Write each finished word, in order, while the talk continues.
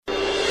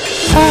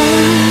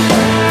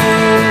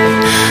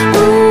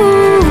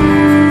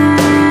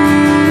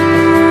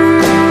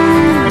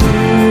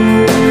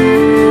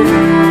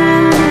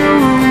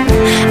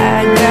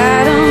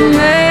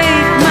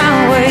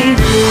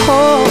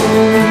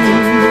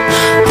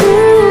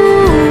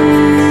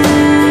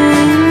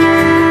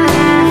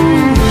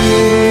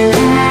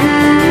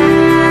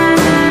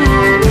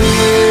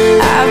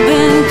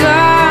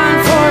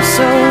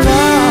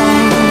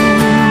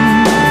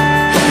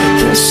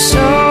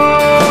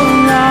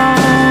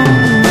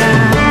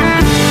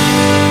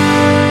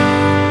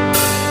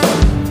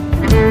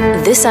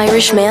this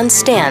Irish man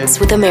stands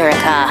with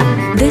America.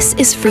 This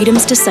is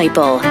Freedom's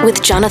Disciple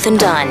with Jonathan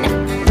Dunn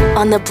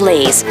on the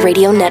Blaze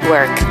Radio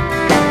Network.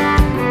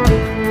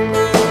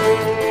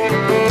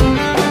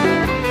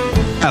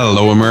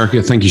 Hello,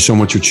 America. Thank you so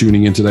much for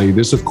tuning in today.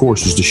 This, of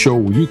course, is the show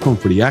where you come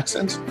for the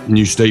accent and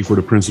you stay for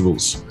the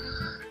principles.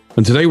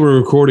 And today we're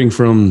recording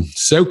from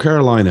South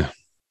Carolina.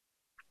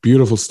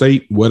 Beautiful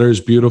state. Weather is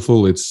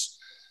beautiful.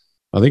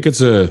 I think it's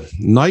a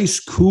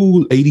nice,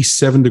 cool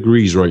 87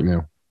 degrees right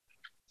now.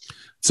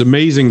 It's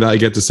amazing that I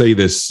get to say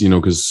this,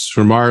 because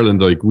from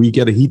Ireland, we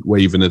get a heat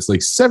wave and it's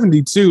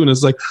 72 and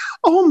it's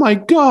oh my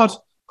God,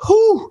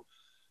 who?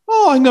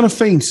 Oh, I'm going to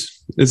faint.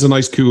 It's a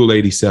nice, cool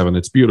 87.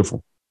 It's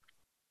beautiful.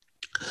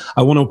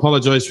 I want to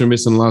apologize for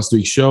missing last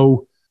week's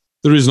show.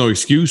 There is no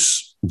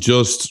excuse.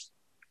 Just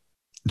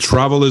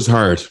travel is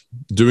hard.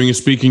 Doing a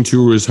speaking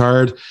tour is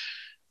hard.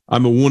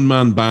 I'm a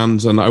one-man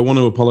band, and I want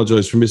to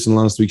apologize for missing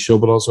last week's show,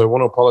 but also I want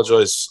to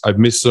apologize. I've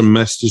missed some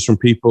messages from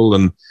people,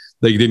 and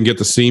they didn't get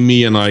to see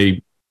me, and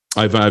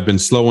I've been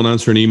slow on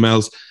answering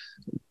emails.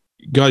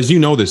 Guys, you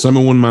know this. I'm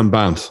a one-man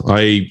band.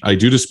 I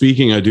do the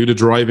speaking. I do the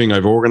driving.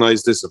 I've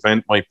organized this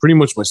event pretty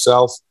much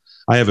myself.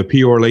 I have a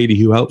PR lady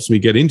who helps me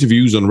get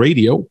interviews on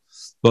radio.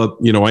 But,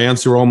 I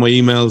answer all my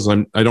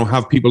emails. I don't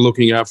have people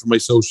looking after my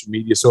social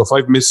media. So if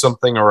I've missed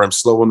something or I'm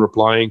slow in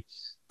replying,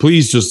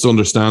 please just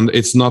understand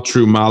it's not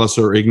through malice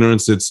or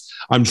ignorance.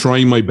 I'm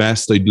trying my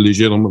best. I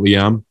legitimately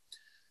am.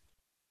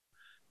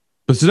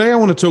 But today I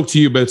want to talk to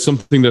you about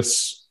something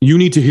that's you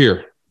need to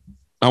hear.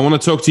 I want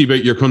to talk to you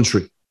about your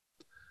country.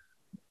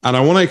 And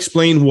I want to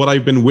explain what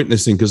I've been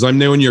witnessing because I'm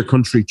now in your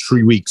country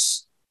 3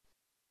 weeks.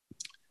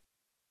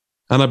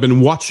 And I've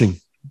been watching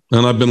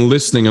and I've been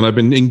listening and I've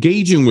been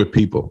engaging with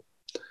people.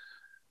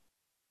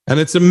 And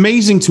it's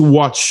amazing to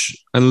watch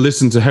and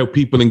listen to how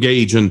people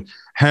engage and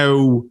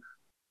how,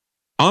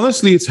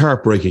 honestly, it's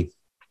heartbreaking.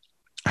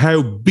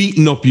 How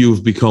beaten up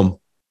you've become.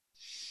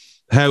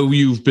 How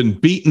you've been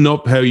beaten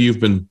up, how you've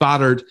been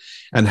battered,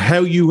 and how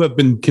you have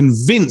been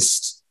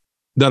convinced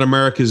that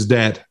America's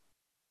dead.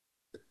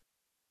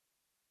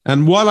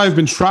 And while I've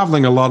been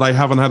traveling a lot, I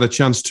haven't had a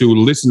chance to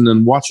listen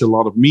and watch a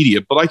lot of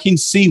media, but I can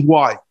see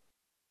why.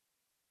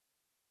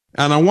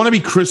 And I want to be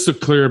crystal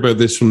clear about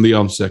this from the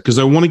onset because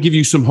I want to give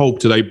you some hope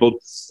today. But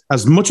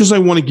as much as I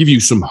want to give you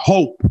some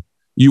hope,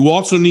 you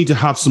also need to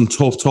have some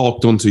tough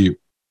talk done to you.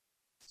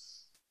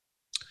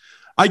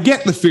 I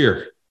get the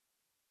fear.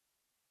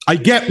 I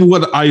get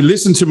what I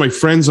listened to my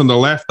friends on the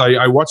left.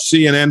 I watched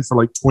CNN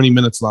for 20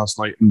 minutes last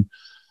night. And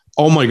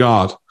oh my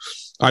God,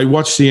 I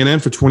watched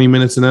CNN for 20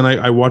 minutes. And then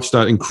I watched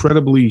that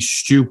incredibly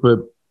stupid,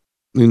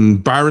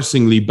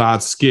 embarrassingly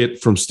bad skit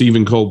from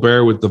Stephen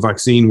Colbert with the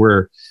vaccine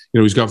where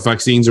he's got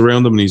vaccines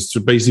around him and he's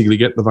basically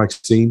getting the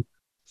vaccine.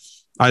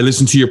 I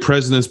listened to your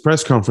president's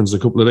press conference a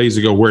couple of days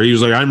ago where he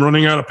was like, I'm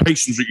running out of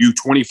patience with you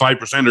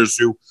 25%ers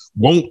who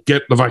won't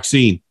get the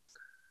vaccine.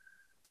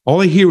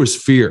 All I hear is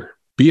fear.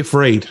 Be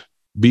afraid.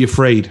 Be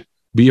afraid.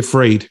 Be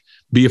afraid.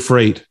 Be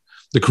afraid.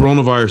 The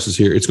coronavirus is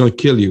here. It's going to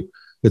kill you.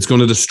 It's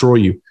going to destroy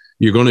you.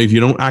 If you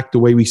don't act the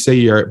way we say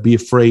you are, be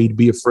afraid,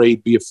 be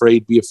afraid, be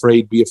afraid, be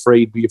afraid, be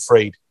afraid, be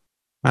afraid.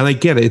 And I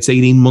get it. It's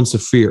 18 months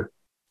of fear.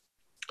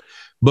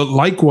 But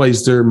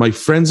likewise, there are my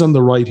friends on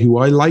the right who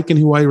I like and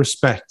who I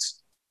respect,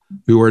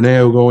 who are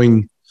now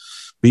going,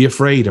 be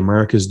afraid,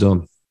 America's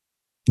done.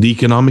 The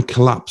economic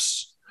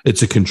collapse,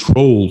 it's a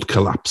controlled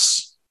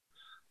collapse.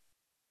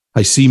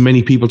 I see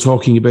many people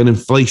talking about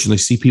inflation. I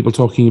see people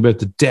talking about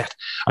the debt.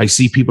 I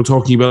see people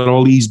talking about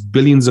all these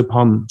billions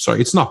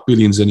it's not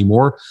billions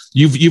anymore.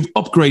 You've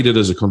upgraded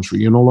as a country.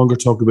 You no longer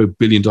talk about $1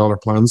 billion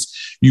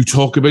plans. You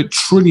talk about $1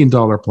 trillion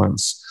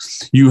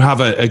plans. You have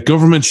a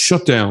government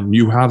shutdown.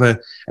 You have a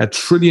 $1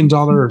 trillion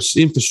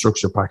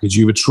infrastructure package.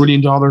 You have $1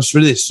 trillion for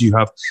this. You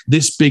have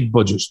this big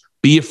budget.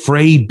 Be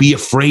afraid, be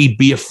afraid,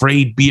 be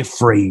afraid, be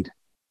afraid.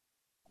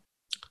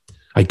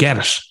 I get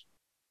it.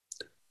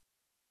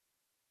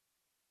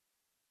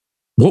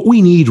 What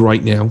we need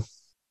right now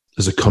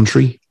as a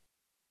country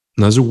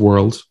and as a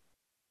world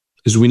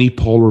is we need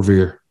Paul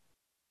Revere.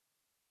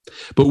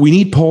 But we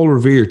need Paul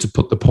Revere to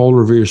put the Paul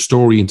Revere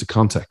story into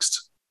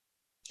context.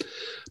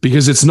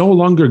 Because it's no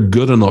longer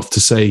good enough to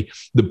say,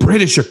 the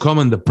British are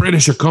coming, the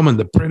British are coming,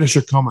 the British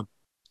are coming.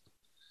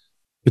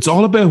 It's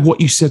all about what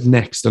you said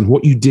next and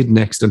what you did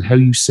next and how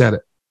you said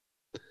it.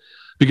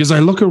 Because I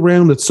look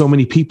around at so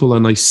many people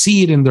and I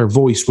see it in their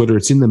voice, whether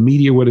it's in the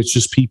media, whether it's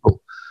just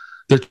people.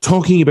 They're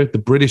talking about the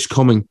British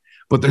coming,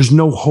 but there's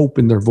no hope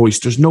in their voice.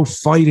 There's no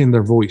fight in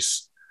their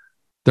voice.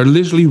 They're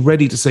literally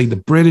ready to say, the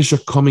British are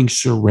coming,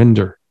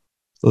 surrender.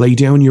 Lay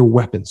down your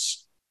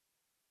weapons.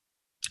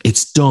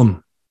 It's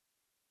done.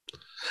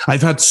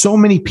 I've had so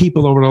many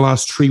people over the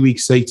last 3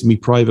 weeks say to me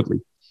privately,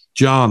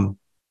 John,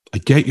 I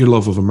get your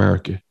love of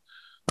America.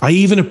 I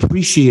even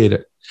appreciate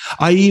it.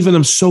 I even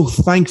am so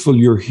thankful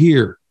you're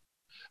here.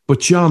 But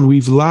John,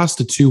 we've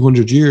lasted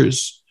 200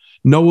 years.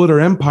 No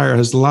other empire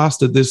has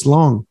lasted this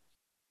long.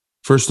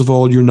 First of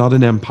all, you're not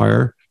an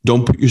empire.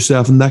 Don't put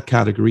yourself in that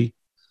category.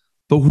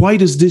 But why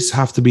does this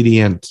have to be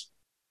the end?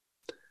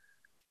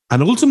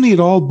 And ultimately, it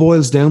all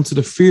boils down to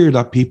the fear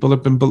that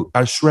people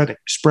are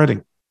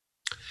spreading.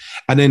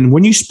 And then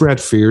when you spread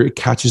fear, it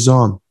catches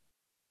on.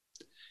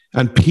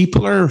 And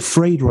people are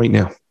afraid right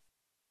now.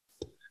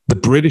 The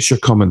British are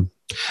coming.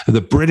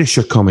 The British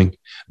are coming.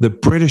 The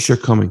British are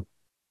coming.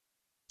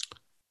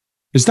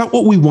 Is that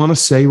what we want to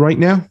say right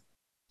now?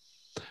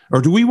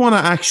 Or do we want to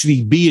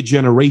actually be a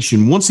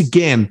generation, once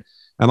again,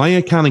 and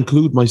I can't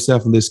include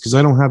myself in this because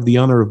I don't have the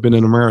honor of being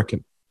an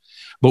American,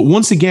 but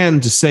once again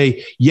to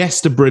say,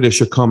 yes, the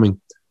British are coming,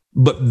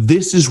 but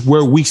this is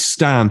where we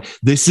stand.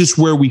 This is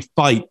where we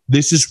fight.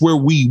 This is where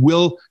we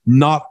will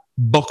not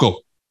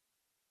buckle.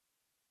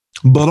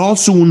 But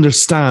also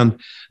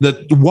understand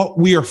that what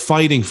we are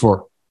fighting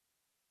for.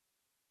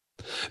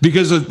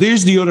 Because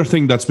there's the other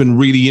thing that's been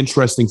really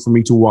interesting for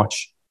me to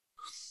watch.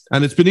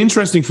 And it's been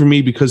interesting for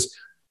me because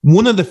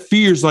one of the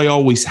fears I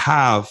always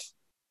have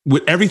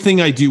with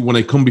everything I do when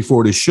I come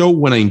before the show,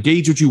 when I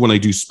engage with you, when I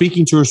do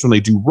speaking tours, when I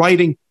do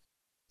writing,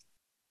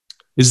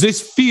 is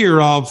this fear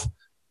of,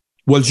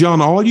 well,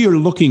 John, all you're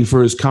looking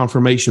for is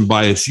confirmation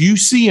bias. You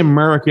see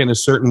America in a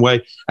certain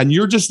way, and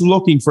you're just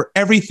looking for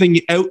everything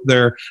out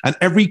there and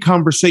every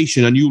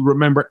conversation, and you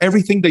remember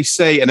everything they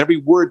say and every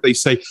word they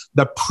say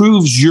that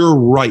proves you're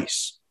right.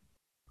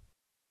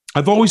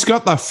 I've always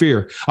got that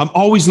fear. I'm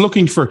always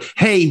looking for,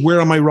 hey, where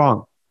am I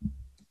wrong?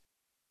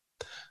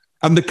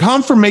 And the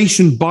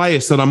confirmation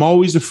bias that I'm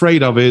always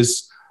afraid of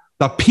is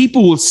that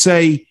people will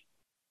say,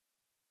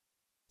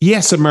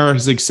 yes,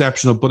 America's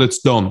exceptional, but it's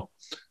done.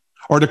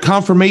 Or the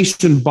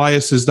confirmation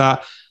bias is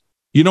that,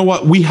 you know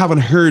what, we haven't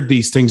heard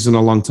these things in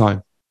a long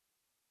time.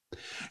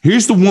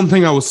 Here's the one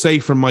thing I will say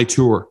from my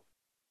tour.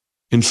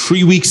 In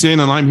 3 weeks in,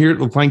 and I'm here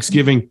till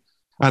Thanksgiving,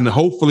 and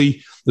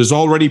hopefully there's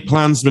already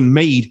plans been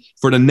made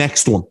for the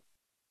next one.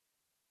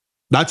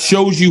 That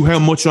shows you how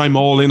much I'm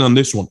all in on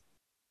this one.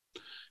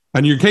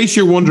 And in case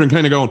you're wondering,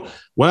 kind of going,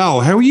 well,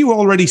 how are you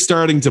already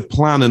starting to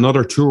plan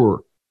another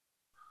tour?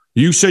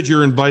 You said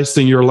you're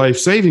investing your life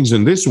savings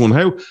in this one.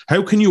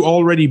 How can you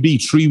already be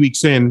 3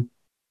 weeks in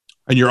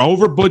and you're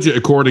over budget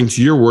according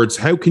to your words?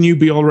 How can you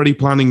be already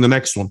planning the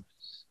next one?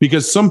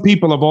 Because some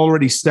people have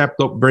already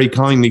stepped up very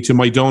kindly to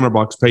my donor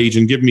box page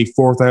and given me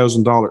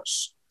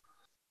 $4,000.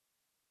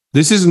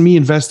 This isn't me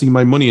investing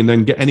my money and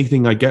then get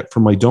anything I get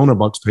from my donor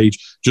box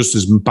page just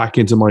as back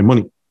into my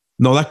money.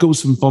 No, that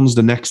goes and funds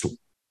the next one.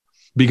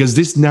 Because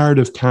this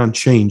narrative can't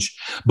change.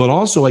 But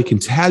also, I can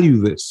tell you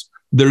this,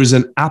 there is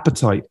an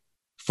appetite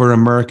for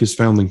America's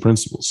founding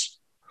principles.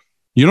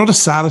 You know the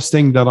saddest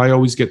thing that I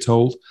always get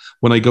told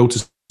when I go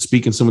to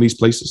speak in some of these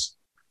places?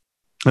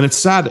 And it's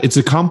sad. It's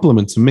a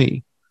compliment to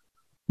me.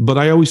 But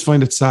I always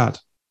find it sad.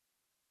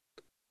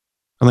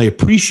 And I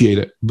appreciate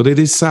it, but it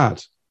is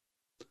sad.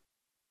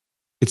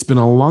 It's been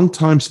a long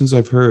time since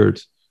I've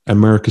heard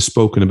America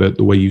spoken about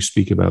the way you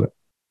speak about it.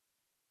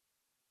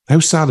 How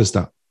sad is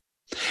that?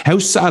 How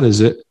sad is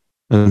it,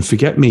 and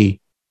forget me,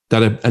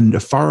 that a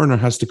foreigner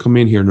has to come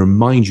in here and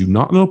remind you,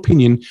 not an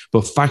opinion,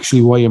 but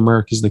factually why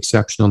America is an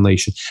exceptional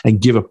nation and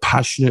give a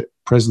passionate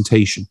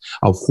presentation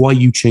of why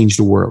you changed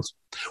the world.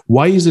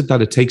 Why is it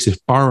that it takes a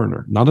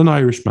foreigner, not an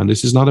Irishman,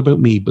 this is not about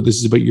me, but this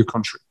is about your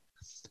country,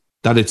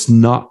 that it's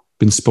not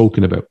been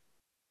spoken about?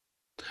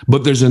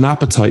 But there's an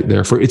appetite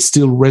there for it.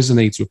 Still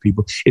resonates with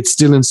people. It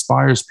still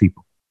inspires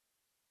people.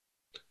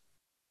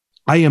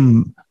 I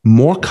am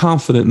more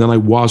confident than I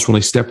was when I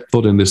stepped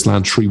foot in this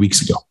land 3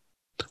 weeks ago.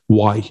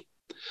 Why?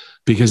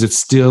 Because it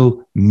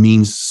still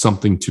means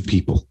something to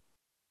people.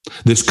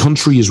 This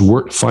country is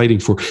worth fighting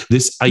for.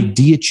 This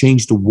idea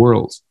changed the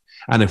world.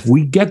 And if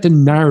we get the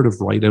narrative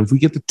right, and if we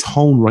get the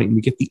tone right, and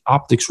we get the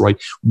optics right,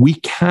 we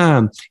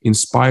can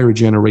inspire a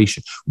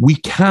generation. We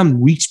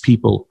can reach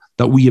people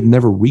that we have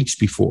never reached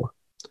before.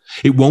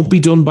 It won't be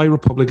done by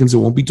Republicans. It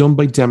won't be done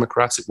by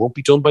Democrats. It won't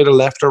be done by the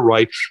left or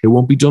right. It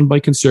won't be done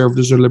by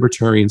conservatives or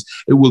libertarians.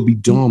 It will be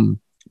done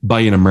by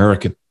an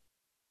American.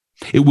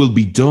 It will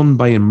be done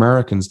by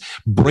Americans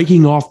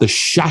breaking off the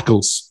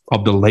shackles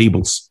of the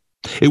labels.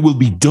 It will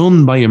be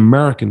done by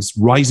Americans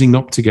rising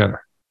up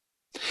together.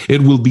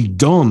 It will be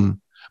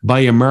done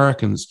by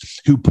Americans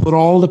who put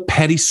all the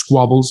petty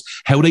squabbles,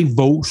 how they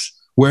vote,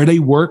 where they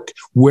work,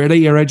 where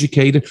they are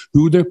educated,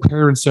 who their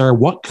parents are,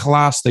 what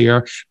class they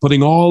are,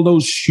 putting all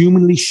those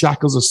humanly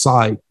shackles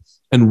aside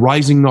and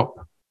rising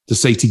up to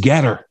say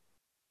together,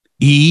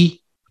 e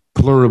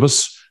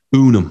pluribus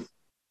unum,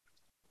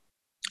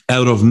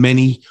 out of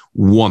many,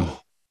 one.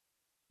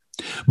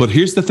 But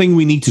here's the thing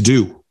we need to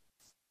do.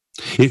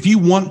 If you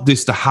want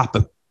this to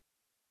happen,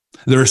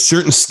 there are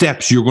certain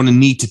steps you're going to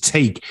need to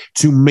take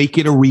to make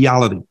it a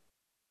reality.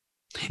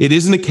 It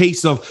isn't a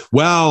case of,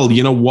 well,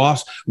 you know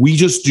what, we're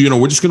just going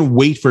to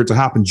wait for it to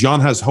happen. John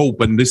has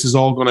hope and this is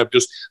all going to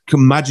just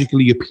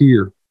magically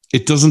appear.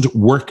 It doesn't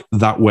work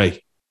that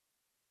way.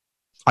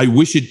 I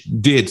wish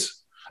it did.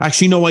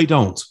 Actually, no, I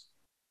don't.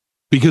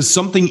 Because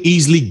something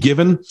easily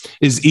given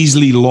is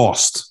easily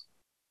lost.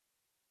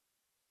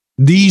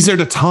 These are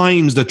the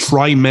times that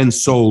try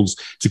men's souls,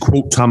 to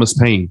quote Thomas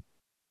Paine.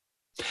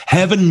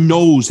 Heaven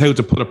knows how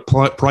to put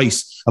a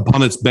price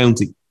upon its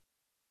bounty.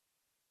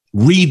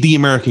 Read the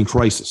American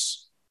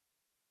crisis.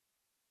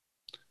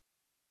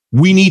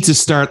 We need to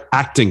start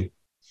acting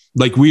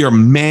like we are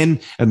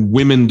men and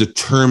women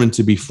determined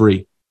to be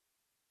free.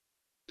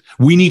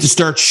 We need to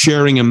start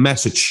sharing a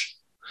message.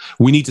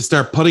 We need to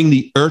start putting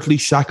the earthly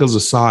shackles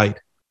aside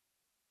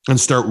and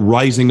start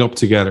rising up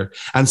together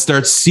and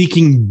start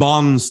seeking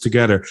bonds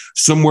together,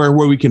 somewhere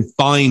where we can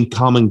find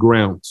common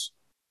ground.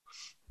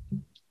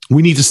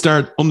 We need to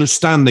start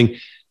understanding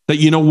that,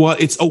 you know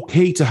what, it's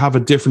okay to have a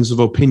difference of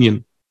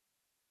opinion.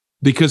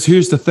 Because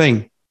here's the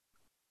thing,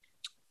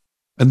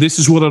 and this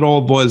is what it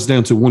all boils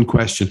down to, one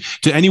question.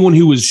 To anyone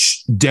who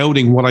is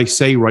doubting what I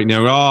say right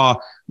now,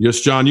 yes,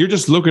 John, you're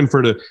just looking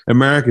for the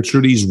America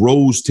through these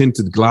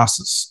rose-tinted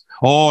glasses.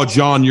 Oh,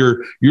 John,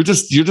 you're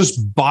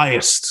just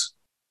biased.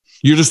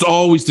 You're just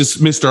always this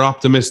Mr.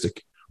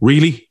 Optimistic.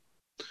 Really?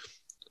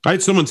 I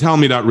had someone tell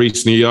me that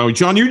recently.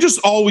 John, you're just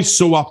always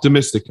so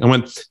optimistic. I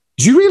went,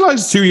 do you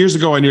realize 2 years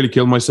ago I nearly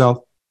killed myself?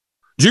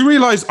 Do you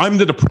realize I'm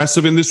the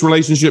depressive in this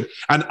relationship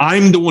and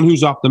I'm the one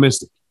who's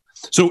optimistic?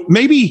 So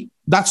maybe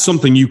that's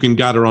something you can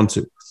gather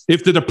onto.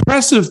 If the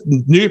depressive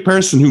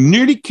person who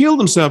nearly killed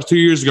themselves 2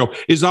 years ago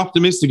is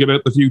optimistic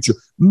about the future,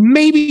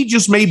 maybe,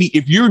 just maybe,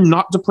 if you're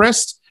not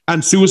depressed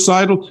and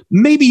suicidal,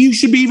 maybe you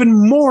should be even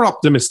more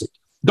optimistic.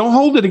 Don't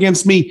hold it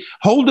against me.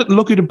 Hold it and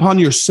look it upon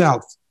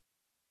yourself.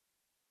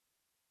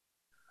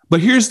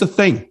 But here's the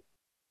thing.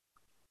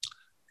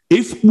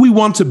 If we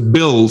want to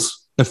build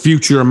a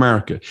future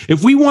America,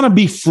 if we want to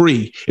be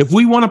free, if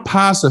we want to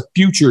pass a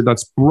future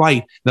that's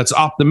bright, that's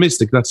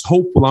optimistic, that's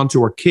hopeful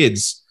onto our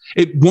kids,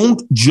 it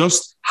won't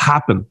just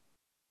happen.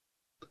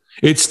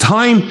 It's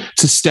time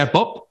to step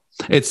up.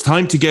 It's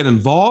time to get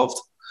involved,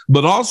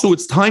 but also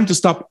it's time to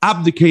stop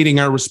abdicating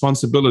our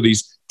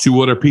responsibilities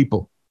to other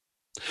people.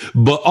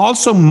 But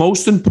also,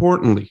 most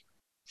importantly,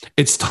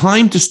 it's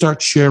time to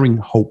start sharing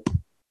hope,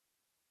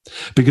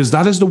 because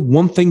that is the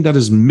one thing that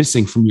is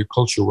missing from your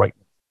culture right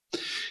now.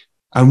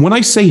 And when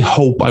I say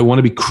hope, I want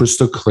to be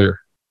crystal clear.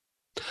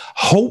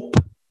 Hope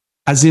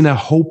as in a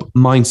hope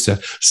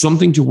mindset,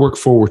 something to work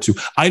forward to.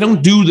 I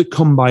don't do the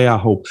kumbaya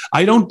hope.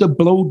 I don't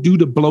do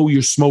the blow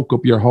your smoke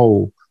up your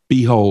hole,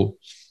 beehole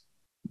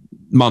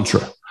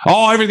mantra.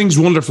 Oh, everything's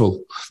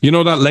wonderful. You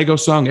know that Lego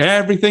song,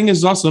 everything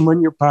is awesome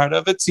when you're part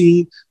of a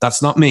team.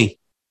 That's not me.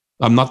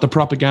 I'm not the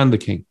propaganda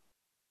king.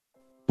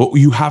 But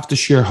you have to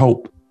share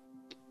hope.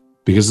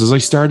 Because as I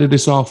started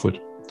this off with,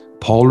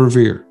 Paul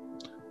Revere,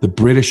 the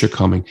British are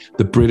coming.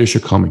 The British are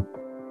coming.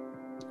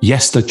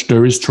 Yes, that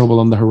there is trouble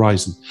on the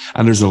horizon.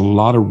 And there's a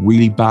lot of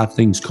really bad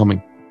things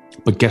coming.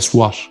 But guess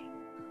what?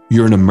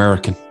 You're an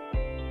American.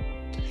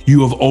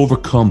 You have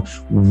overcome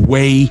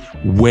way,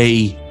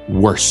 way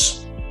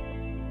worse.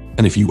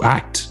 And if you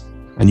act,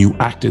 and you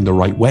act in the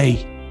right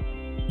way,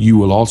 you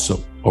will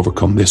also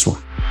overcome this one.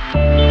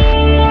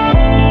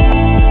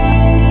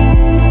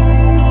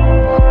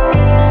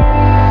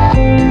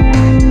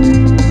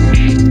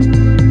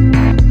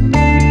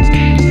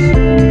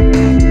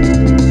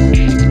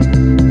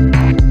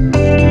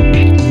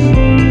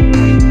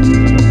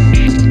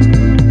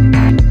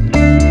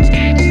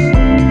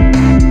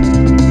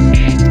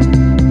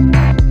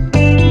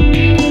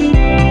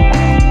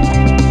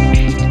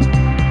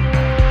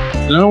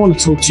 Now I want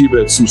to talk to you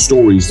about some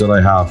stories that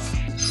I have.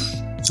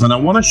 And I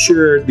want to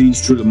share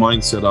these through the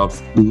mindset of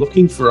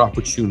looking for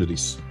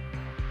opportunities.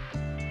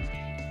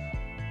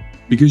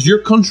 Because your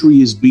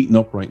country is beaten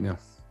up right now.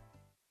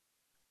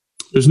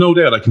 There's no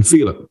doubt, I can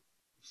feel it.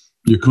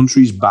 Your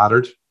country's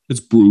battered, it's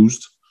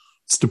bruised,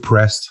 it's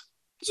depressed,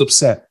 it's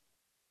upset.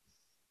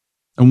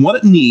 And what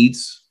it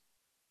needs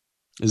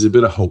is a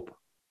bit of hope.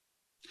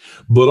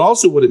 But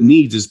also what it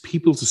needs is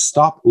people to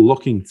stop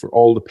looking for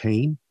all the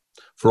pain,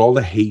 for all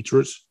the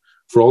hatred,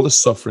 for all the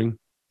suffering,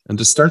 and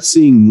to start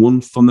seeing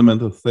one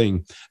fundamental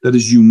thing that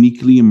is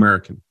uniquely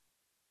American.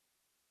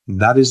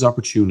 That is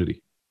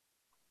opportunity.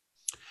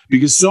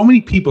 Because so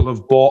many people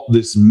have bought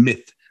this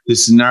myth,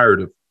 this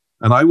narrative,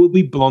 and I will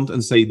be blunt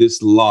and say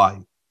this lie,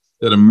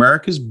 that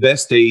America's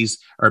best days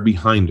are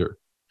behind her,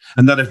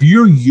 and that if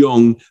you're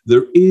young,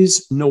 there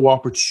is no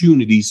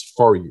opportunities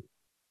for you.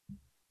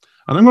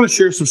 And I'm going to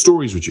share some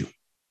stories with you.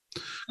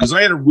 Because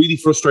I had a really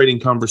frustrating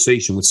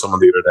conversation with someone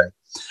the other day.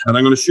 And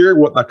I'm going to share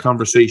what that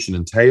conversation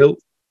entailed.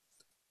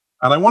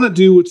 And I want to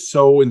do it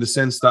so in the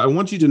sense that I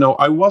want you to know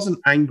I wasn't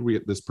angry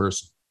at this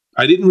person.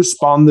 I didn't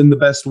respond in the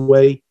best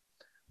way.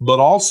 But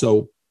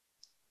also,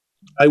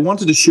 I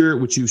wanted to share it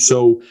with you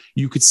so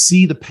you could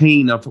see the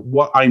pain of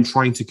what I'm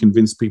trying to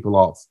convince people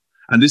of.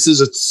 And this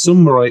is a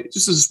summary,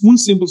 just as one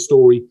simple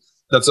story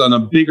that's on a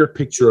bigger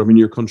picture of in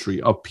your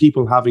country of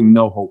people having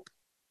no hope.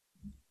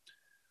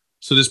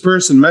 So this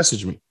person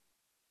messaged me.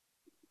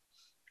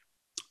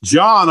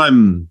 John,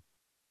 I'm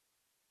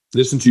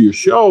listening to your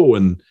show,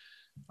 and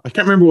I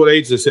can't remember what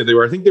age they said they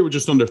were. I think they were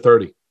just under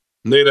 30.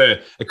 And they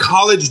had a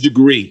college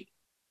degree.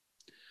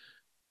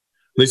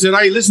 They said,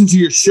 I listen to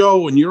your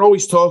show, and you're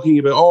always talking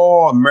about,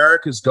 oh,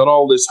 America's got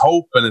all this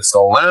hope, and it's the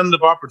land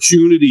of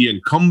opportunity,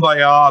 and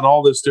kumbaya, and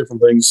all these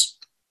different things.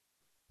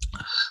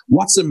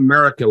 What's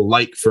America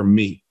like for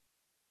me?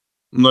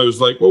 And I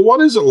was like, well, what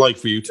is it like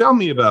for you? Tell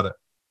me about it.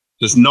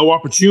 There's no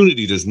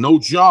opportunity. There's no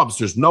jobs.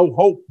 There's no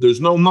hope. There's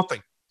no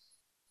nothing.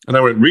 And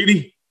I went,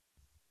 really?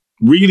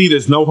 Really,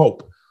 there's no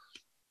hope?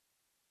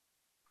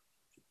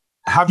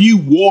 Have you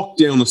walked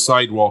down a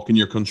sidewalk in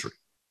your country?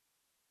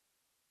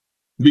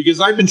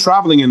 Because I've been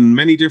traveling in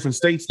many different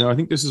states now. I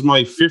think this is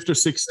my 5th or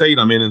 6th state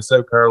I'm in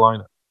South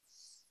Carolina.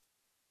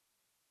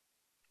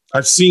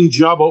 I've seen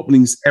job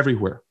openings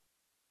everywhere.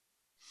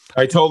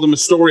 I told them a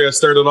story. I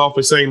started off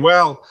by saying,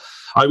 well,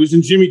 I was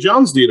in Jimmy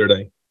John's the other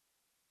day.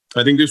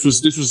 I think this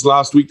was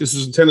last week. This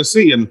was in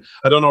Tennessee. And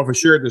I don't know if I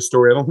shared this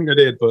story. I don't think I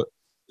did. But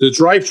the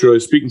drive-thru, I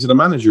was speaking to the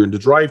manager, and the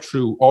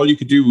drive-thru, all you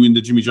could do in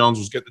the Jimmy John's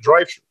was get the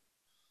drive-thru.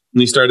 And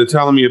he started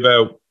telling me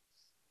about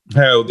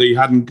how the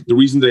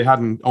reason they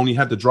hadn't only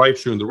had the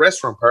drive-thru and the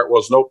restaurant part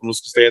wasn't open was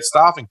because they had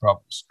staffing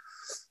problems.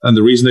 And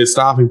the reason they had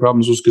staffing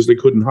problems was because they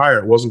couldn't hire.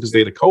 It wasn't because they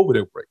had a COVID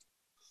outbreak.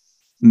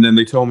 And then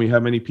they told me how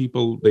many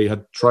people they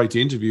had tried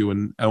to interview,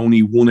 and only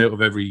one out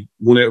of every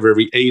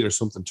 8 or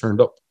something turned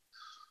up.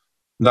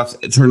 And that's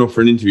turned up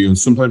for an interview. And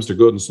sometimes they're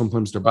good and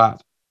sometimes they're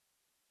bad.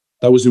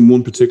 That was in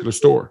one particular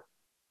store.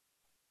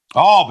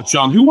 Oh, but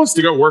John, who wants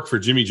to go work for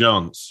Jimmy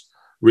John's?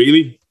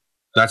 Really?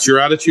 That's your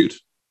attitude?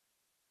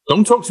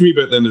 Don't talk to me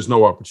about then there's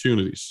no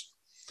opportunities.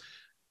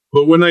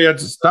 But when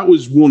that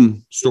was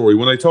one story.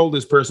 When I told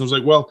this person, I was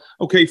like, well,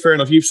 okay, fair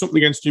enough. You have something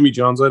against Jimmy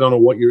John's. I don't know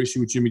what your issue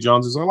with Jimmy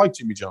John's is. I like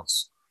Jimmy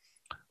John's.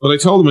 But I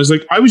told him, I was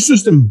like, I was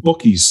just in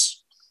Buc-ee's.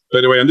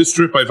 By the way, on this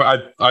trip, I've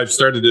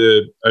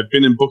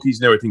been in Buc-ee's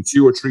now, I think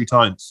 2 or 3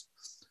 times.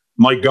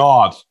 My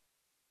God.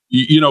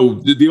 You know,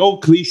 the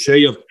old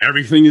cliche of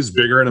everything is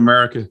bigger in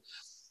America.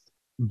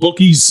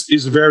 Buc-ee's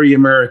is very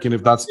American.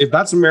 If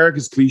that's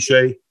America's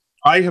cliche,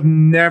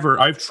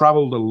 I've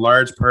traveled a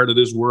large part of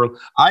this world.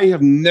 I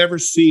have never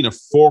seen a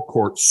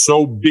forecourt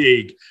so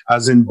big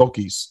as in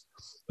Buc-ee's.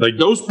 Like,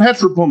 those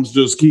petrol pumps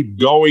just keep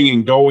going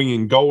and going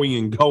and going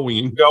and going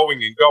and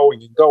going and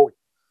going and going.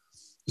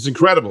 It's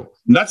incredible.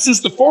 And that's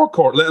just the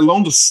forecourt, let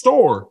alone the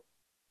store.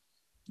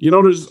 You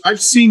know,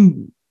 I've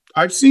seen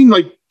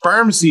like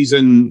pharmacies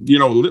and, you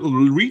know, little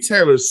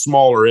retailers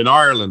smaller in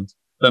Ireland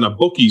than a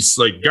Buc-ee's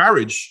like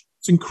garage.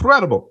 It's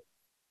incredible.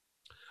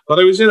 But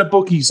I was in a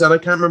Buc-ee's and I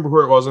can't remember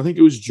where it was. I think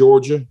it was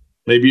Georgia.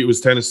 Maybe it was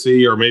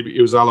Tennessee, or maybe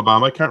it was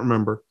Alabama. I can't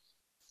remember.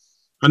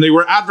 And they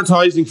were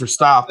advertising for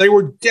staff. They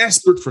were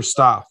desperate for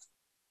staff.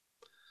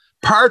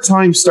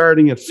 Part-time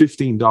starting at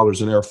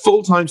 $15 an hour.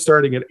 Full-time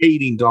starting at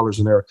 $18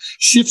 an hour.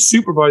 Shift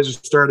supervisor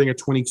starting at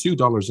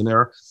 $22 an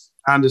hour.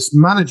 And this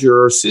manager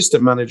or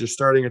assistant manager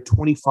starting at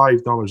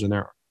 $25 an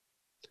hour.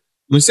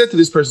 And I said to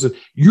this person,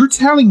 you're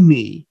telling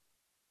me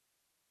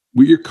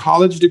with your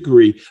college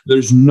degree,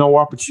 there's no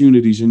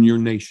opportunities in your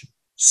nation?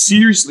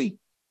 Seriously?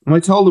 And I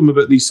told them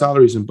about these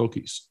salaries in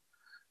Buc-ee's.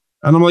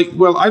 And I'm like,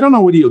 well, I don't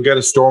know whether you'll get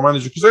a store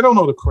manager because I don't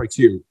know the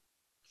criteria.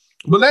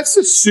 But let's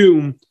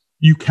assume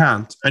you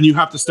can't, and you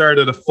have to start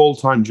at a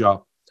full-time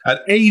job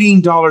at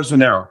 $18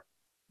 an hour,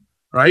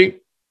 right?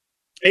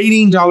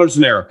 $18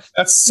 an hour.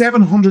 That's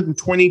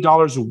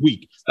 $720 a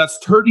week. That's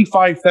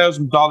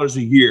 $35,000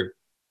 a year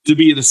to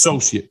be an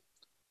associate.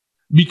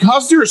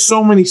 Because there are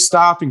so many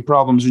staffing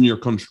problems in your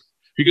country,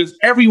 because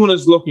everyone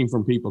is looking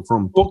for people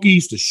from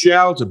Buc-ee's to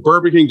Shell to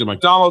Burger King to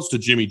McDonald's to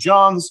Jimmy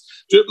John's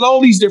to all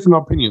these different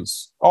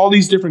opinions, all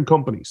these different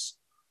companies,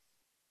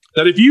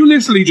 that if you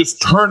literally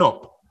just turn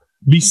up,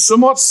 be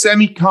somewhat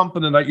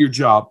semi-competent at your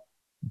job,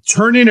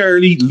 turn in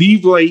early,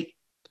 leave late,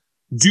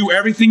 do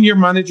everything your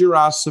manager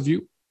asks of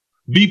you,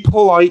 be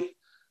polite,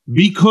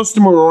 be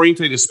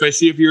customer-oriented,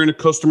 especially if you're in a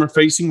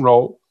customer-facing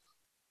role,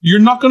 you're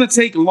not going to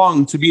take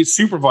long to be a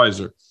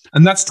supervisor.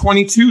 And that's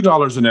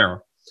 $22 an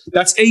hour.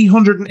 That's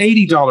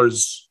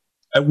 $880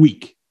 a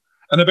week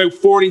and about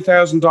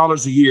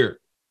 $40,000 a year.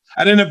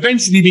 And then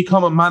eventually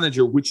become a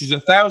manager, which is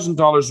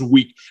 $1,000 a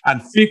week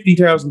and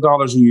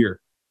 $50,000 a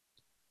year.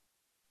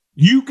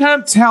 You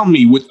can't tell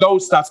me with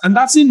those stats, and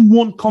that's in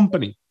one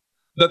company,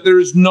 that there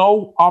is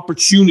no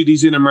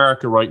opportunities in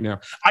America right now.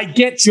 I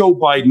get Joe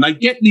Biden. I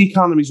get the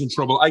economy's in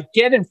trouble. I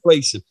get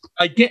inflation.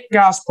 I get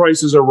gas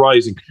prices are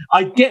rising.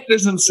 I get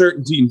there's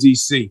uncertainty in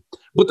DC.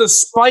 But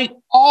despite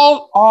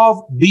all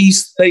of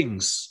these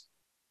things,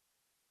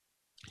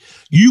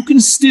 you can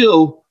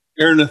still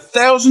earn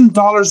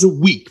 $1,000 a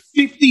week,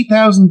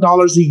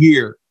 $50,000 a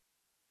year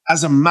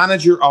as a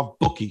manager of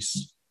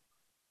Buc-ee's.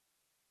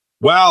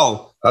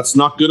 Well, that's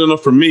not good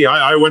enough for me.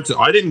 I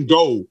didn't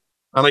go,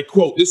 and I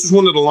quote, this is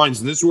one of the lines,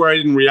 and this is where I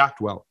didn't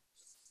react well.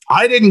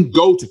 I didn't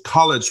go to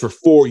college for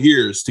 4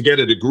 years to get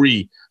a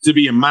degree to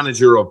be a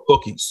manager of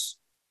Buc-ee's.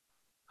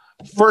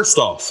 First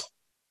off,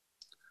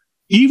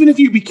 even if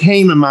you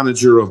became a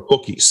manager of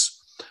Buc-ee's,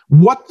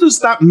 what does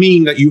that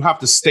mean that you have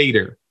to stay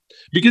there?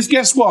 Because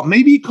guess what?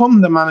 Maybe you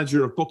become the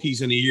manager of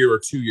Buc-ee's in a year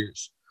or 2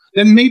 years.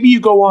 Then maybe you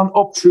go on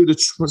up through the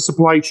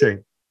supply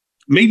chain.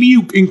 Maybe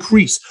you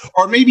increase,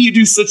 or maybe you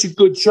do such a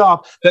good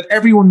job that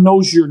everyone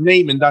knows your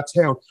name in that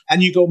town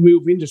and you go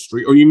move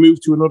industry, or you move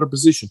to another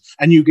position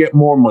and you get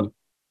more money.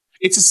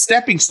 It's a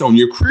stepping stone.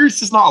 Your career is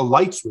just not a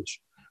light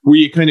switch where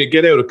you kind of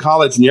get out of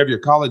college and you have your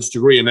college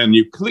degree and then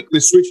you click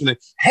the switch and then,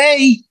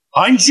 hey,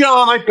 I'm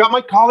John. I've got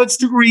my college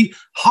degree.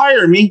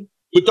 Hire me.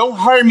 But don't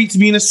hire me to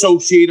be an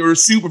associate or a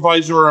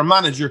supervisor or a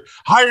manager.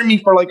 Hire me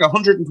for like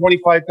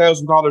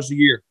 $125,000 a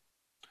year.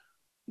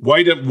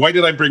 Why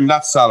did I bring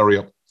that salary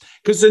up?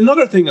 Because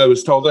another thing I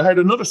was told, I heard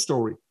another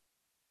story.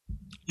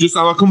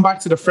 I'll come back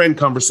to the friend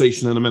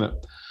conversation in a minute.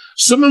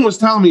 Someone was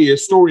telling me a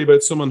story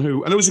about someone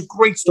who, and it was a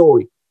great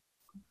story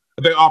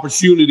about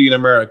opportunity in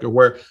America,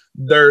 where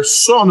their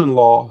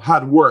son-in-law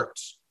had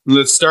worked and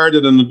had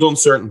started and had done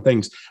certain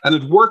things and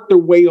had worked their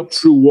way up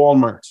through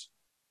Walmart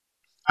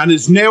and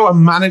is now a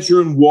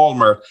manager in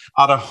Walmart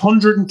at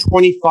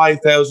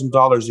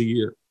 $125,000 a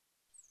year.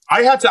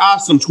 I had to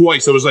ask them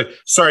twice. I was like,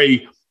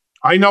 sorry,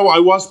 I know I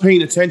was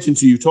paying attention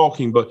to you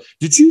talking, but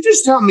did you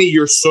just tell me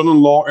your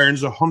son-in-law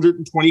earns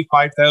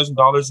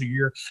 $125,000 a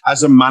year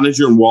as a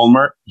manager in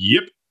Walmart?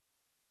 Yep.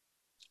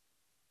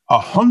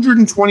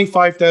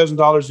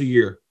 $125,000 a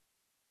year.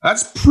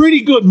 That's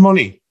pretty good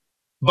money.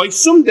 By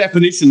some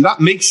definition, that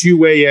makes you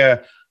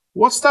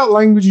what's that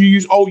language you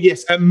use? Oh,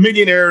 yes, a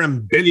millionaire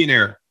and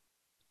billionaire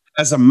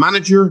as a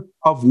manager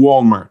of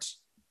Walmart.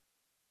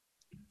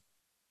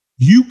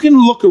 You can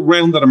look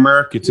around at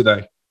America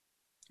today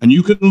and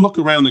you can look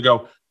around and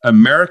go,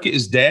 America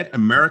is dead.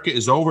 America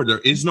is over. There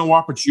is no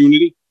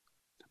opportunity.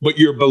 But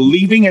you're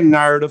believing a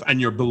narrative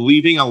and you're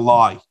believing a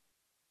lie.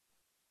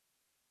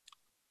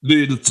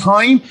 The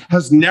time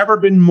has never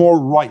been more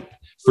ripe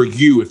for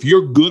you, if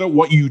you're good at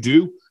what you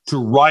do, to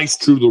rise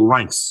through the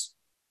ranks.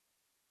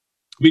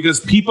 Because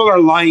people are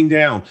lying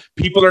down.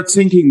 People are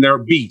thinking they're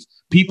beat.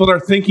 People are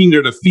thinking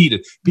they're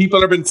defeated.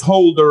 People have been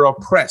told they're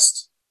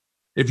oppressed.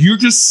 If you're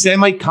just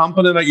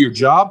semi-competent at your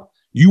job,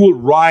 you will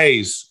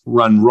rise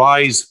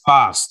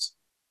fast.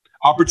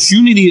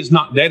 Opportunity is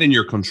not dead in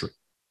your country.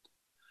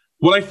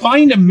 What I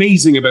find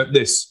amazing about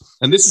this,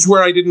 and this is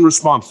where I didn't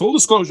respond. Full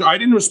disclosure, I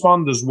didn't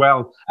respond as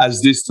well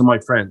as this to my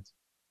friend.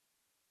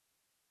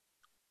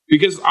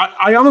 Because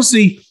I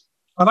honestly,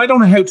 and I don't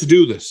know how to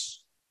do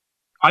this.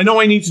 I know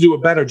I need to do a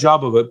better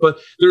job of it, but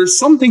there are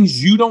some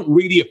things you don't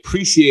really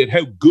appreciate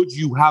how good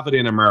you have it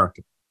in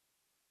America.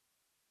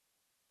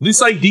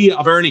 This idea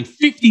of earning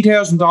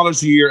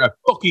 $50,000 a year at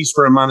Buc-ee's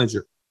for a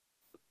manager.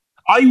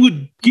 I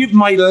would give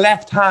my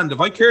left hand,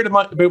 if I cared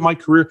about my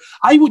career,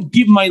 I would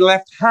give my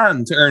left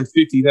hand to earn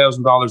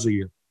 $50,000 a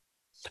year.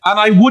 And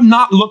I would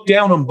not look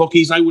down on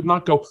Buc-ee's. I would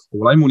not go,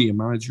 well, I'm only a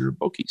manager at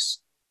Buc-ee's.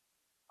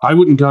 I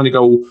wouldn't kind of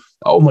go,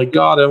 oh my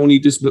God, I only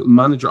need this little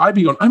manager. I'd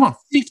be going, I'm on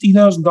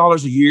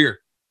 $50,000 a year.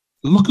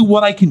 Look at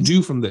what I can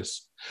do from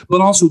this.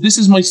 But also, this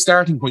is my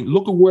starting point.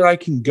 Look at where I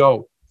can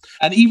go.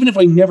 And even if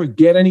I never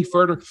get any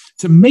further,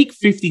 to make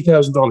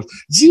 $50,000,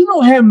 do you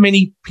know how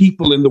many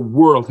people in the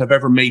world have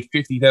ever made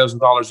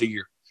 $50,000 a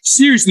year?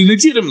 Seriously,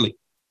 legitimately.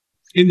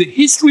 In the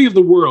history of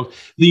the world,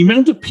 the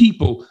amount of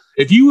people,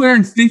 if you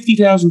earn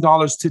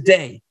 $50,000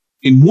 today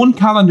in one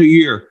calendar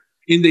year,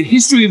 in the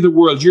history of the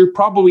world, you're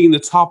probably in the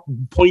top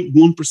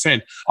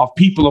 0.1% of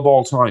people of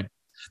all time.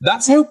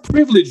 That's how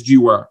privileged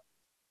you are.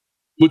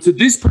 But to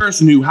this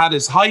person who had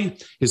his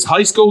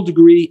high school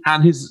degree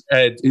and his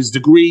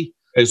degree,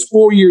 his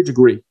 4-year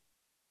degree,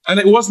 and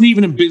it wasn't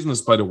even in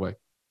business, by the way.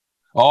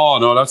 Oh,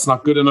 no, that's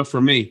not good enough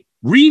for me.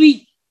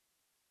 Really?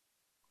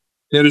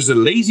 There's a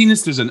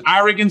laziness, there's an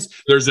arrogance,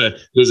 there's a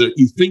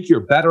you think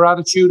you're better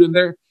attitude in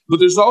there. But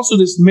there's also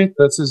this myth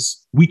that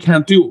says we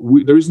can't do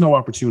it. There is no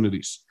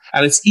opportunities.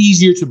 And it's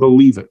easier to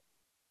believe it.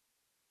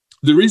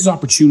 There is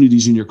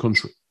opportunities in your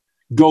country.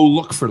 Go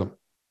look for them.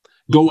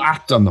 Go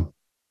act on them.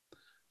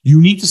 You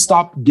need to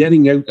stop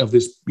getting out of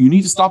this. You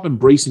need to stop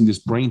embracing this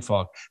brain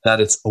fog that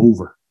it's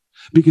over.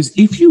 Because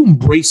if you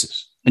embrace it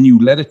and you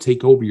let it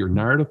take over your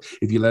narrative,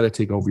 if you let it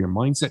take over your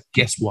mindset,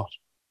 guess what?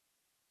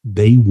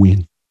 They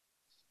win.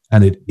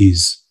 And it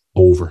is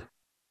over.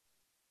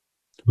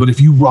 But if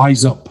you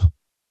rise up,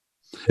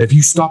 if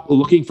you stop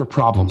looking for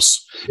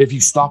problems, if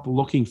you stop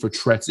looking for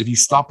threats, if you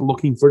stop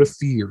looking for the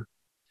fear,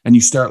 and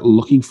you start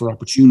looking for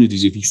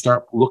opportunities, if you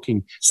start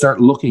looking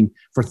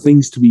for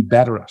things to be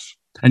better at,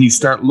 and you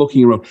start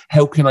looking around,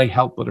 how can I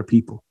help other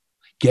people?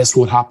 Guess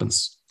what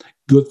happens?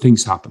 Good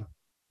things happen.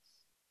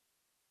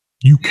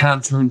 You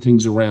can turn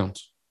things around.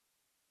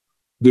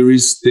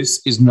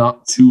 This is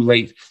not too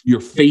late. Your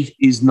fate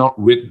is not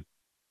written.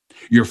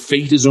 Your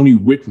fate is only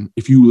written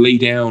if you lay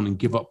down and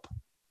give up.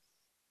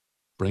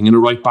 Bringing it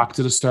right back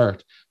to the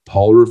start.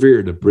 Paul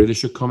Revere, the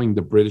British are coming,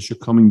 the British are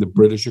coming, the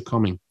British are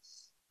coming.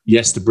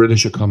 Yes, the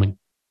British are coming.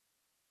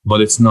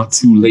 But it's not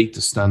too late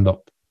to stand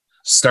up.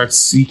 Start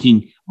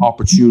seeking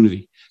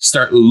opportunity.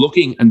 Start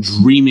looking and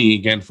dreaming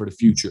again for the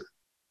future.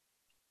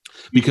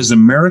 Because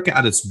America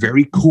at its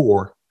very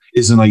core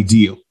is an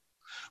ideal,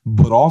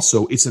 but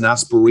also it's an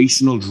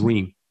aspirational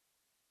dream.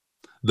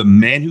 The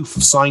men who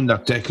signed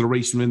that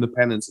Declaration of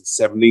Independence in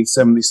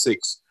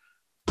 1776,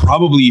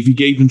 probably, if you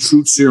gave them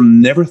truth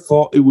serum, never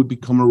thought it would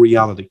become a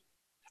reality.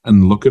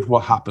 And look at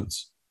what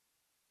happens.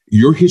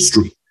 Your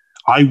history.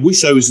 I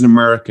wish I was an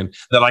American,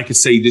 that I could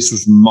say this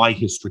was my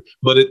history,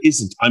 but it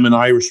isn't. I'm an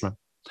Irishman,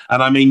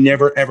 and I may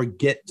never, ever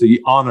get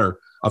the honor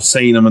of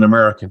saying I'm an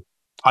American.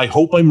 I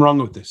hope I'm wrong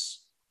with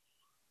this.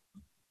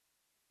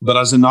 But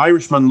as an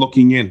Irishman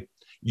looking in,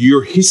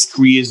 your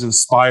history is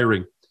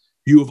inspiring.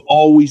 You have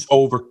always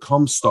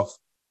overcome stuff.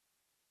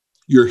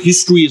 Your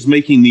history is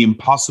making the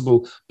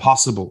impossible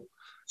possible.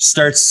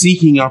 Start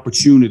seeking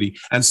opportunity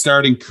and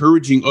start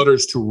encouraging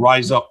others to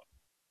rise up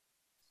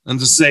and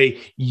to say,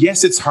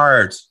 yes, it's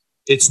hard.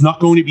 It's not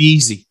going to be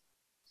easy.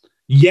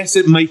 Yes,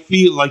 it might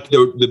feel like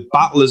the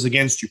battle is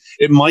against you.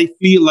 It might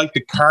feel like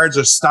the cards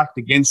are stacked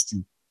against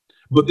you.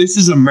 But this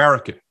is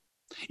America.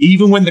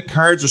 Even when the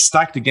cards are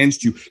stacked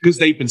against you, because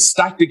they've been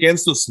stacked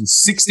against us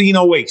since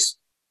 1608.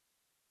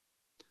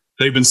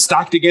 They've been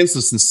stacked against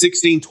us since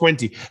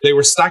 1620. They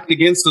were stacked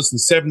against us in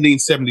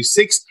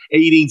 1776,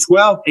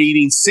 1812,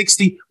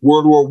 1860,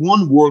 World War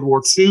I, World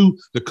War II,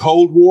 the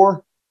Cold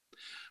War.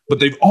 But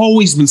they've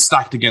always been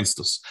stacked against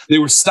us. They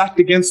were stacked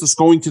against us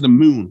going to the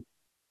moon.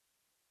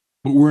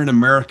 But we're an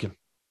American.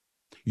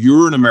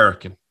 You're an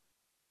American.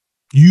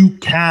 You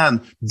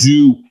can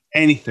do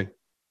anything.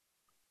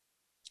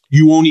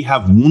 You only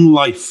have one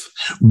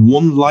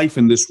life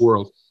in this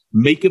world.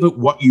 Make of it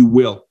what you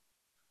will.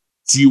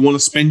 Do you want to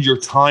spend your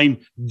time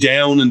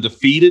down and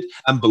defeated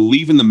and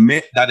believe in the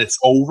myth that it's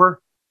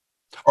over?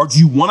 Or do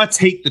you want to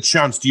take the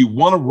chance? Do you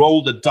want to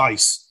roll the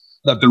dice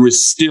that there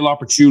is still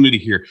opportunity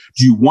here?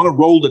 Do you want to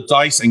roll the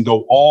dice and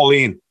go all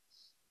in?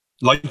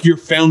 Like your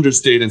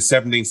founders did in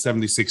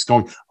 1776,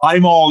 going,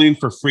 I'm all in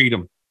for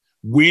freedom.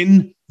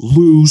 Win,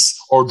 lose,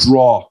 or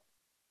draw.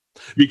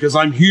 Because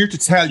I'm here to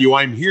tell you,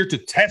 I'm here to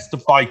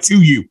testify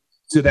to you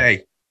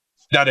today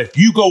that if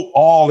you go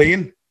all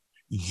in,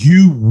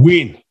 you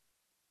win.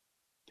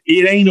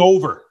 It ain't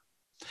over.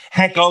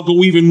 Heck, I'll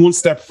go even one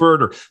step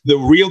further. The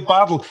real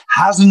battle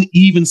hasn't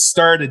even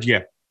started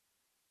yet.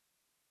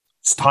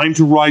 It's time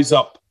to rise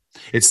up.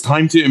 It's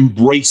time to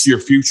embrace your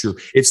future.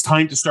 It's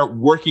time to start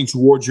working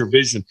towards your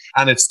vision.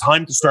 And it's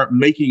time to start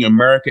making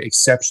America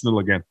exceptional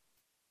again.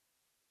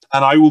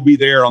 And I will be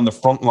there on the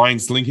front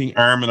lines, linking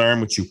arm in arm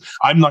with you.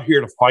 I'm not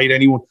here to fight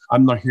anyone.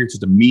 I'm not here to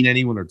demean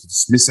anyone or to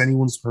dismiss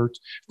anyone's hurt,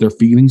 their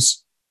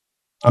feelings.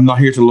 I'm not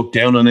here to look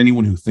down on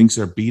anyone who thinks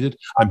they're beaten.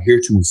 I'm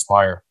here to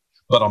inspire,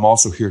 but I'm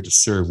also here to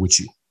serve with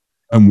you.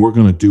 And we're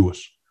going to do it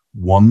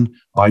one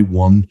by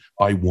one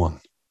by one.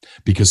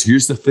 Because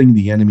here's the thing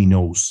the enemy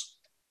knows.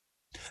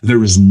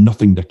 There is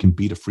nothing that can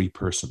beat a free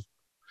person.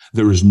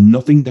 There is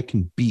nothing that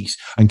can beat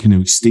and can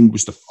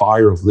extinguish the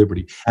fire of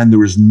liberty. And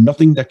there is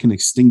nothing that can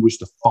extinguish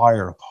the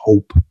fire of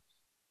hope.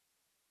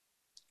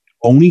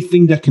 Only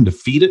thing that can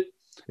defeat it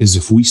is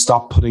if we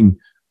stop putting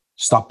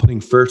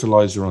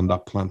fertilizer on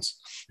that plant.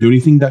 The only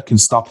thing that can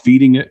stop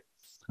feeding it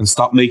and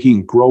stop making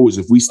it grow is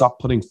if we stop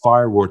putting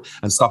firewood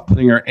and stop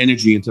putting our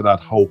energy into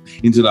that hope,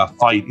 into that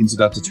fight, into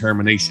that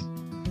determination.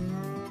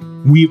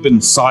 We've been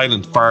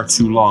silent far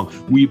too long.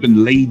 We've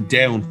been laid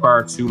down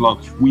far too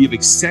long. We have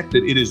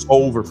accepted it is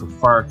over for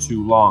far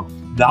too long.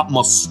 That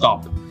must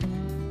stop.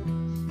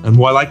 And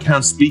while I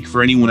can't speak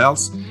for anyone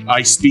else,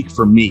 I speak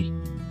for me.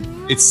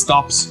 It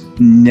stops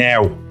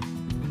now.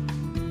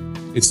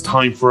 It's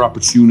time for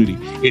opportunity.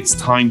 It's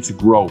time to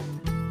grow.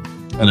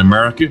 And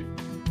America,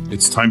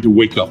 it's time to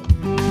wake up.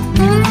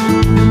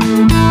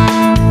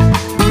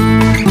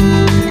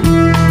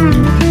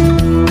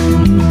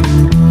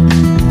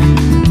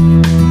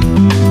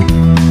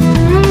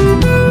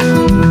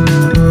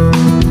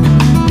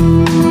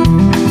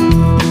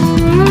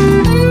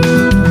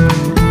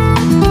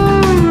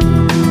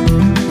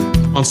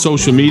 On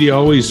social media,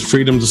 always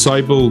Freedom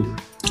Disciple,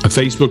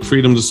 Facebook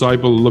Freedom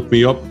Disciple, look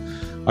me up.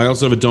 I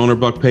also have a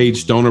DonorBox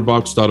page,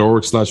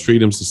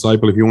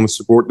 donorbox.org/freedomsdisciple. If you want to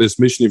support this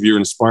mission, if you're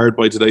inspired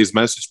by today's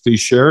message, please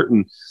share it.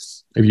 And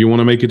if you want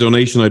to make a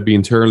donation, I'd be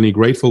eternally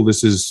grateful.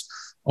 This is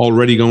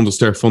already going to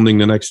start funding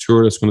the next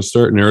tour that's going to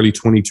start in early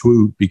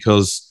 2022,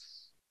 because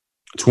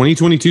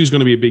 2022 is going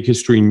to be a big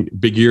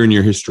year in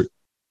your history.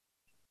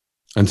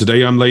 And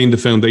today I'm laying the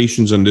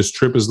foundations, and this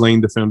trip is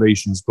laying the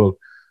foundations, but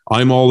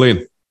I'm all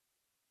in.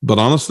 But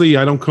honestly,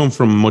 I don't come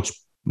from much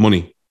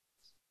money.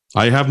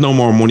 I have no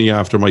more money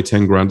after my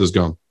 10 grand is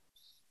gone.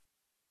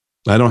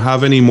 I don't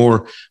have any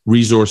more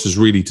resources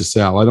really to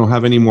sell. I don't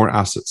have any more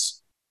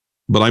assets.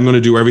 But I'm going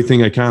to do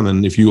everything I can.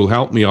 And if you will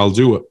help me, I'll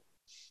do it.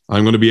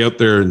 I'm going to be out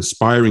there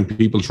inspiring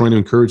people, trying to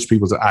encourage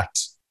people to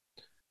act.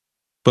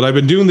 But I've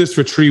been doing this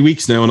for 3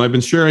 weeks now, and I've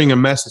been sharing a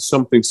message,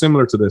 something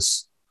similar to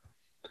this.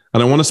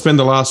 And I want to spend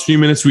the last few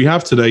minutes we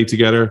have today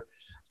together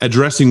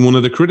addressing one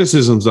of the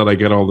criticisms that I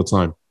get all the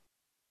time.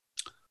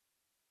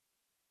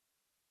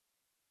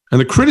 And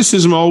the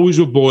criticism always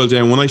will boil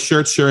down when I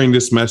start sharing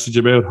this message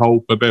about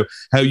hope, about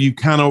how you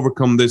can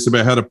overcome this,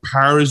 about how the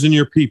power is in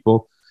your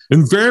people.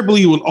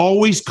 Invariably, it will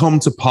always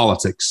come to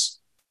politics.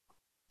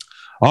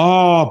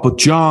 Oh, but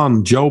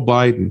John, Joe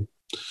Biden.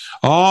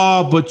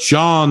 Oh, but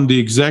John, the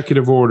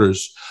executive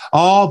orders.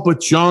 Oh,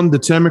 but John, the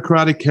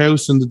Democratic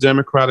House and the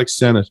Democratic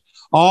Senate.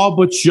 Oh,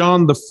 but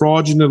John, the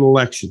fraudulent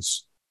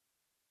elections.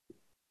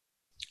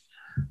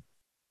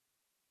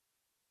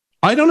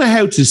 I don't know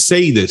how to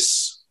say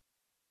this,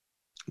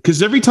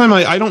 because every time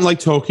I don't like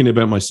talking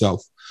about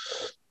myself,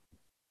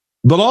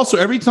 but also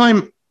every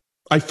time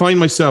I find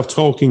myself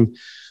talking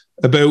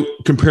about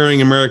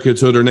comparing America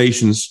to other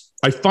nations,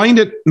 I find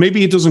it,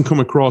 maybe it doesn't come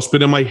across,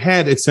 but in my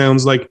head, it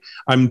sounds like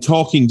I'm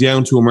talking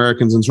down to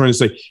Americans and trying to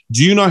say,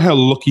 do you know how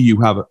lucky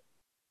you have it?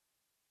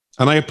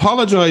 And I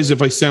apologize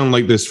if I sound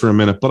like this for a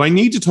minute, but I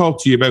need to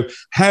talk to you about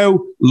how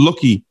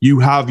lucky you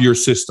have your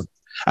system.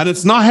 And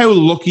it's not how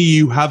lucky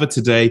you have it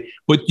today,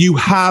 but you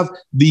have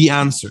the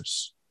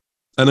answers.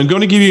 And I'm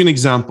going to give you an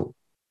example.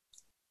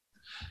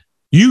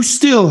 You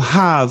still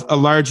have a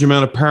large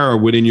amount of power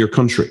within your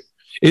country.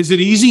 Is it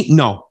easy?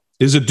 No.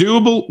 Is it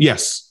doable?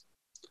 Yes.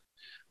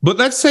 But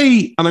let's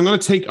say, and I'm going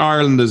to take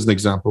Ireland as an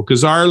example,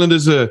 because Ireland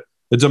is a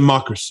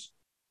democracy.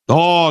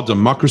 Oh,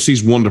 democracy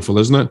is wonderful,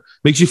 isn't it?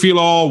 Makes you feel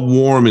all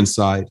warm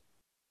inside.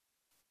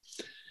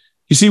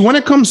 You see, when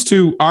it comes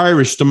to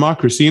Irish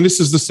democracy, and this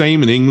is the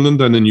same in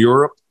England and in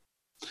Europe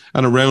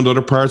and around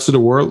other parts of the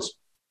world,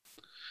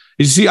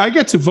 you see, I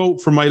get to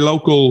vote for my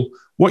local,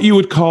 what you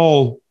would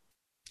call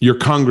your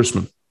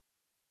congressman.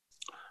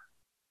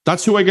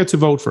 That's who I get to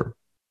vote for.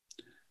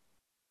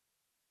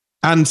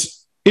 And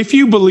if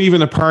you believe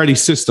in a party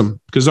system,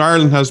 because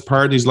Ireland has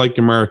parties like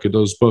America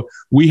does, but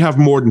we have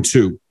more than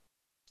two.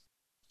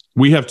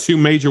 We have two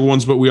major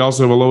ones, but we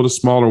also have a load of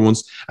smaller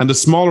ones. And the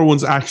smaller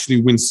ones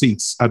actually win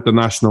seats at the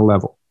national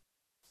level.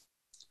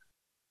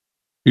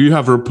 You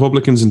have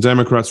Republicans and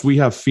Democrats. We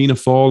have Fianna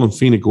Fáil and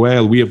Fine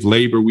Gael. We have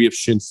Labour. We have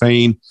Sinn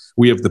Féin.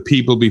 We have the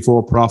People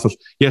Before Profit.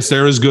 Yes,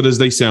 they're as good as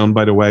they sound,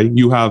 by the way.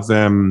 You have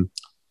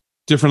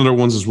different other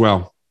ones as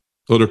well,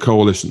 other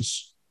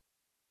coalitions.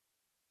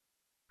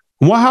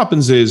 And what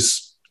happens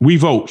is we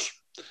vote.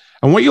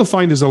 And what you'll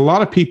find is a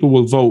lot of people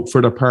will vote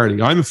for their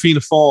party. I'm a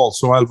Fianna Fáil,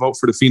 so I'll vote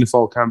for the Fianna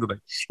Fáil candidate.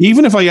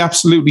 Even if I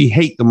absolutely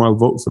hate them, I'll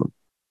vote for them.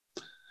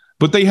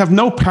 But they have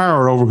no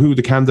power over who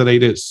the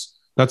candidate is.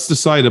 That's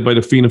decided by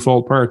the Fianna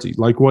Fáil party.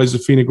 Likewise, the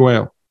Fine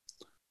Gael.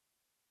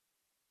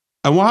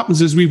 And what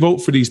happens is we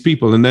vote for these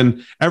people, and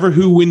then ever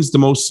who wins the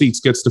most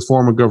seats gets to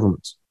form a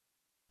government.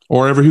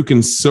 Or ever who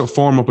can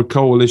form up a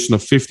coalition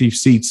of 50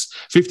 seats,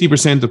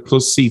 50% of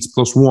plus seats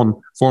plus one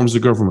forms a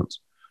government.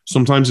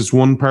 Sometimes it's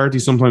one party,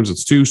 sometimes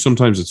it's two,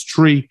 sometimes it's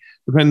three,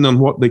 depending on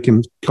what they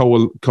can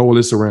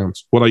coalesce around,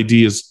 what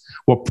ideas,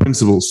 what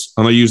principles.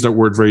 And I use that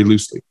word very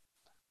loosely.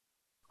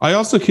 I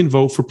also can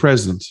vote for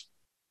president.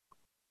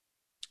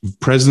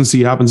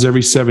 Presidency happens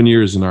every 7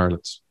 years in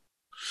Ireland.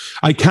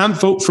 I can't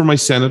vote for my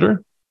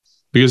senator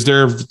because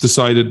they're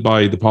decided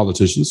by the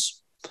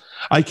politicians.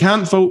 I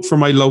can't vote for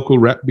my local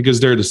rep because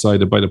they're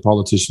decided by the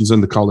politicians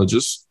and the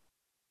colleges.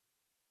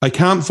 I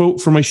can't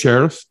vote for my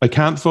sheriff. I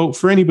can't vote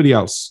for anybody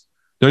else.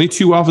 The only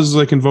two offices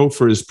I can vote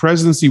for is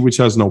presidency, which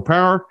has no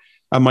power,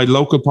 and my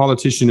local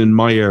politician in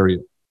my area.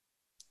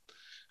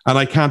 And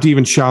I can't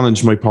even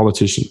challenge my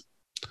politician.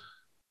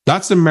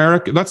 That's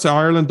America, that's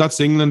Ireland, that's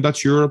England,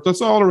 that's Europe,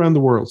 that's all around the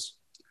world.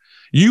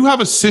 You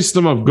have a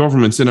system of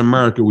governments in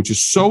America which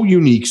is so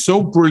unique,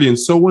 so brilliant,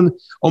 so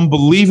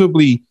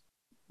unbelievably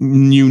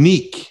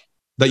unique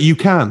that you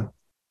can.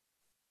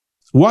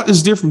 What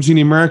is different between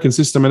the American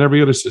system and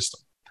every other system?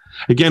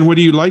 Again, whether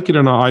you like it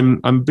or not,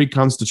 I'm a big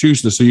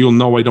constitutionalist, so you'll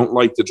know I don't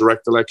like the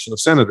direct election of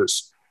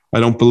senators.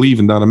 I don't believe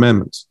in that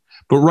amendment.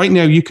 But right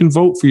now, you can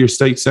vote for your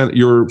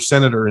your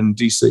senator in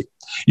DC.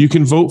 You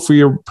can vote for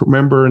your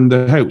member in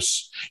the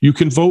House. You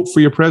can vote for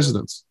your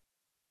president.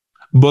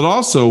 But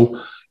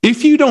also,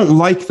 if you don't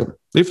like them,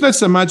 if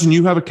let's imagine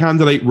you have a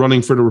candidate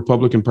running for the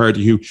Republican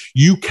Party who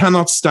you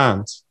cannot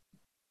stand,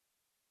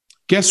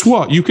 guess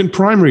what? You can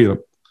primary them.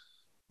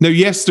 Now,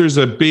 yes, there's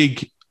a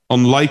big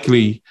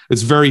unlikely,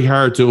 it's very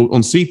hard to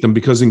unseat them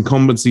because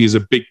incumbency is a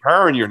big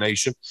power in your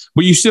nation,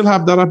 but you still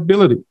have that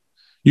ability.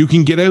 You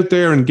can get out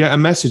there and get a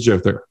message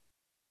out there.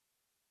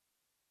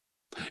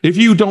 If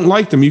you don't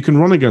like them, you can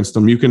run against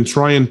them. You can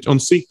try and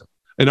unseat them.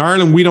 In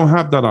Ireland, we don't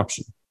have that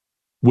option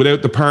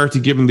without the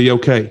party giving the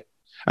okay.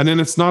 And then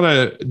it's not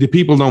the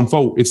people don't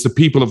vote, it's the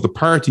people of the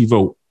party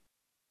vote.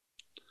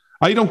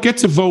 I don't get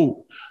to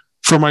vote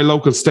for my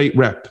local state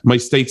rep, my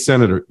state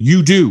senator.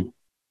 You do.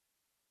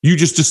 You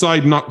just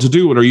decide not to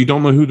do it, or you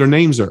don't know who their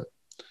names are.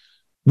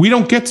 We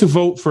don't get to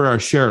vote for our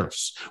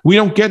sheriffs. We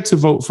don't get to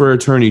vote for our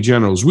attorney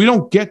generals. We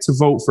don't get to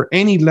vote for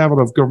any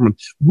level of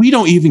government. We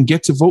don't even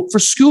get to vote for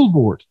school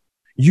board.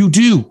 You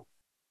do.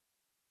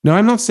 Now,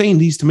 I'm not saying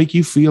these to make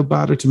you feel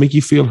bad or to make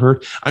you feel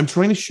hurt. I'm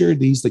trying to share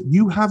these that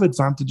you have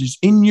advantages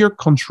in your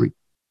country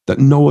that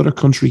no other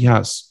country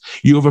has.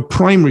 You have a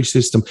primary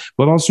system,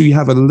 but also you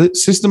have a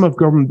system of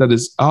government that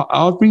is at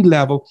every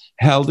level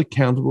held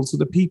accountable to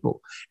the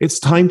people. It's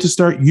time to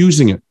start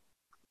using it.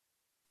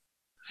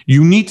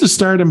 You need to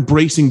start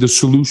embracing the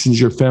solutions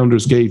your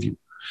founders gave you.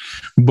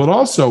 But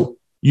also,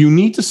 you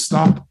need to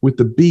stop with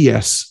the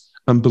BS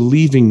and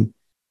believing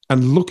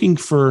and looking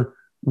for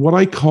what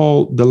I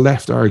call the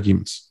left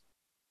arguments.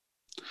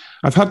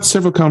 I've had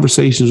several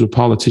conversations with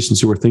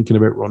politicians who are thinking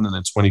about running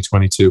in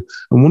 2022,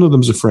 and one of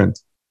them is a friend.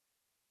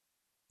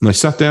 And I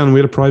sat down and we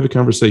had a private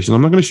conversation.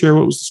 I'm not going to share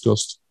what was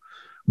discussed.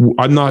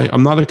 I'm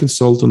not a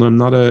consultant. I'm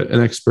not an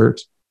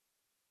expert.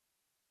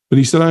 But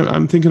he said,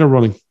 I'm thinking of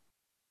running.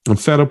 I'm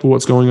fed up with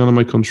what's going on in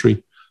my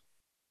country.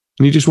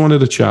 And he just wanted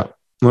to chat.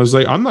 And I was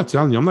like, I'm not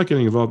telling you, I'm not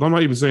getting involved. I'm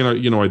not even saying,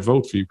 I'd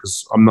vote for you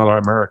because I'm not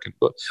American,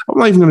 but I'm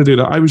not even going to do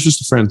that. I was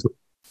just a friend.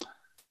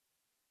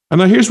 And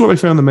now here's what I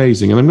found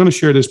amazing. And I'm going to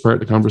share this part of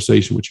the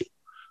conversation with you.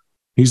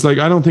 He's like,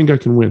 I don't think I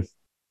can win.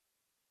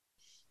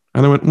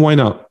 And I went, why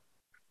not?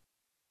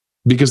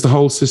 Because the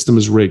whole system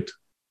is rigged.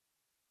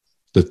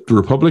 The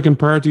Republican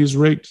Party is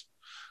rigged.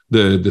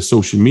 The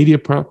social media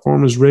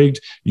platform is rigged.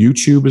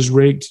 YouTube is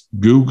rigged.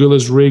 Google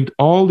is rigged.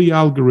 All the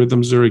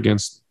algorithms are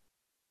against them.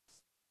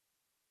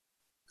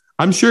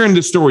 I'm sharing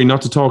this story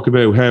not to talk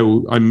about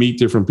how I meet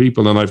different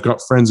people and I've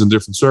got friends in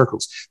different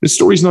circles. This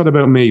story is not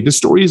about me. This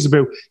story is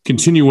about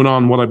continuing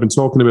on what I've been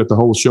talking about the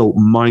whole show,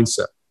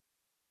 mindset.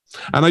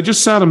 And I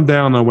just sat him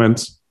down and I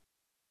went,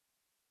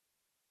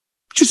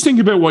 just think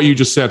about what you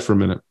just said for a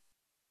minute.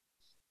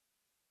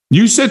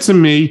 You said to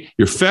me,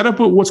 you're fed up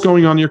with what's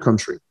going on in your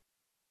country.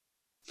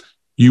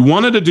 You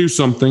wanted to do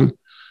something,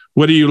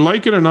 whether you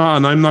like it or not,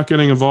 and I'm not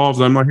getting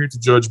involved, I'm not here to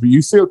judge, but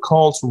you feel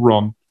called to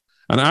run.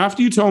 And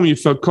after you told me you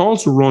felt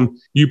called to run,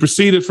 you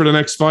proceeded for the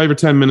next 5 or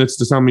 10 minutes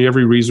to tell me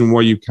every reason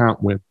why you can't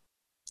win.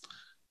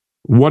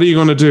 What are you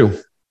going to do?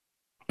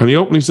 And he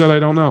openly said, I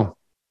don't know.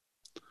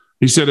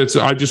 He said,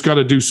 I just got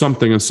to do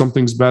something, and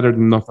something's better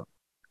than nothing.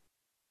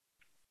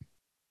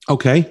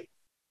 Okay.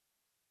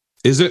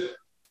 Is it?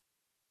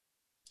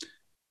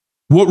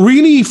 What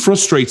really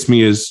frustrates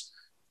me is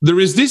there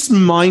is this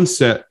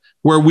mindset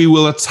where we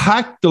will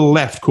attack the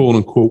left, quote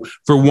unquote,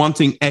 for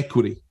wanting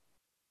equity.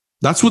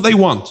 That's what they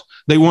want.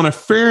 They want a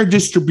fair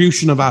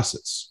distribution of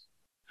assets.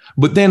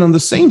 But then on the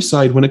same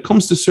side, when it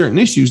comes to certain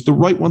issues, the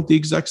right want the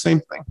exact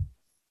same thing.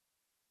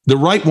 The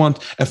right want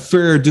a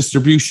fair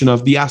distribution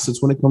of the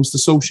assets when it comes to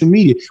social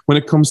media, when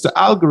it comes to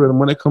algorithm,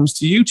 when it comes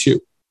to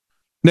YouTube.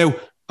 Now,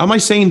 am I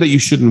saying that you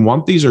shouldn't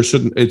want these or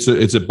shouldn't? It's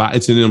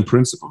an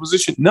unprincipled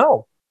position?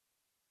 No.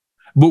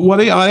 But what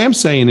I am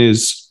saying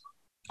is,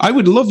 I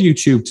would love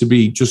YouTube to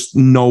be just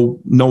no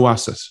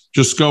assets.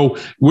 Just go,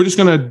 we're just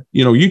going to,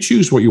 you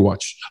choose what you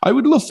watch. I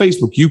would love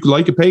Facebook. You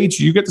like a page,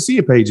 you get to see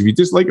a page. If you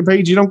dislike a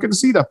page, you don't get to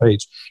see that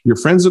page. You're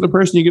friends with the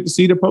person, you get to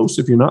see the post.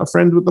 If you're not a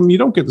friend with them, you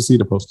don't get to see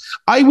the post.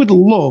 I would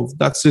love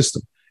that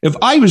system. If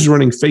I was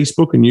running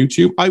Facebook and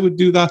YouTube, I would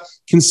do that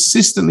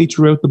consistently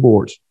throughout the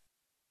board.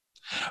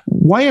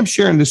 Why I'm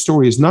sharing this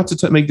story is not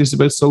to make this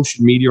about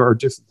social media or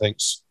different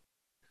things.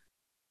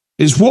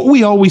 Is what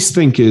we always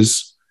think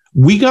is,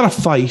 we got to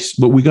fight,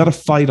 but we got to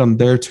fight on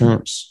their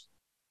terms.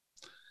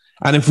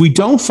 And if we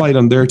don't fight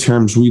on their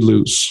terms, we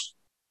lose.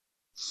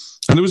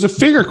 And there was a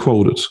figure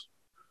quoted.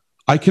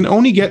 I can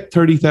only get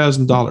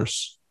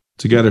 $30,000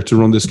 together to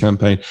run this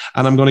campaign,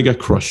 and I'm going to get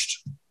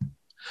crushed.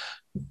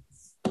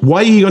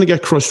 Why are you going to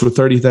get crushed with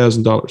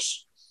 $30,000?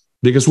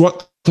 Because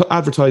what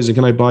advertising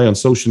can I buy on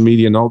social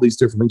media and all these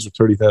different things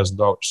for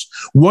 $30,000?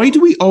 Why do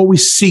we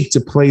always seek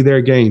to play their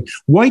game?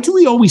 Why do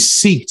we always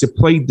seek to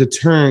play the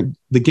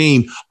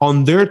game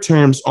on their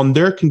terms, on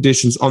their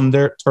conditions, on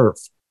their turf?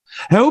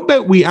 How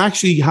about we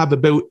actually have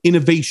about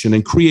innovation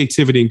and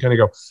creativity and kind of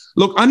go,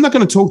 look, I'm not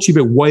going to talk to you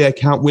about why I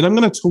can't win. I'm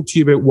going to talk to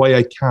you about why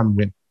I can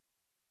win.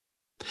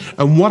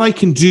 And what I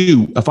can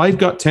do, if I've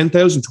got $10,000,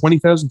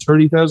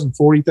 $20,000, $30,000,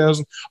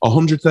 $40,000,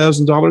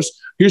 $100,000,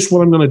 here's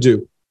what I'm going to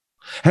do.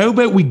 How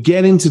about we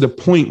get into the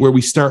point where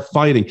we start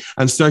fighting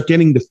and start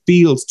getting the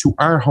fields to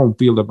our home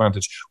field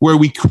advantage, where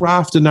we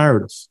craft a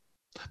narrative?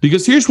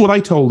 Because here's what I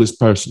told this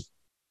person.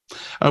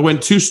 I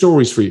went 2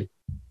 stories for you.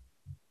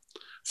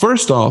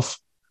 First off,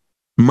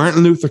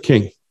 Martin Luther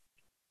King.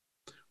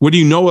 Whether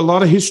you know a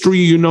lot of history,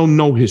 you know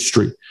no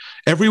history.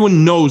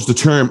 Everyone knows the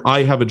term,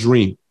 I have a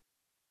dream.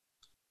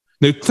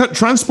 Now,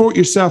 transport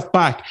yourself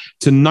back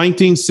to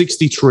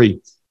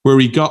 1963, where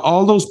we got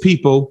all those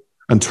people,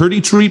 and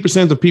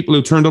 33% of people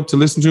who turned up to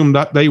listen to him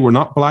that day were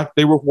not black,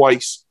 they were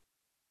white,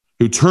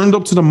 who turned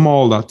up to the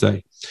mall that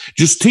day.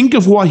 Just think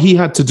of what he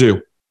had to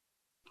do.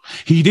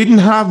 He didn't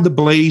have the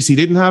Blaze, he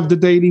didn't have the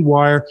Daily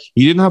Wire,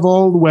 he didn't have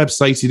all the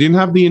websites, he didn't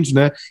have the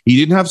internet, he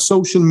didn't have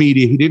social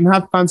media, he didn't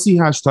have fancy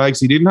hashtags,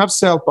 he didn't have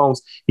cell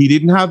phones, he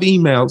didn't have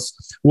emails.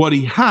 What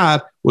he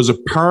had was a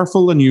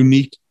powerful and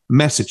unique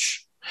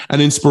message,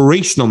 an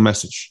inspirational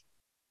message.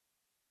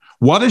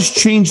 What has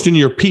changed in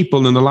your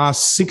people in the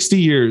last 60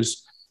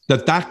 years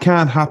that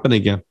can't happen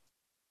again?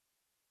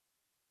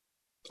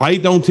 I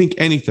don't think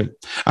anything.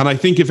 And I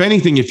think, if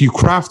anything, if you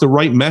craft the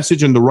right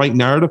message and the right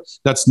narrative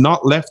that's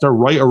not left or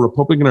right or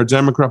Republican or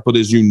Democrat, but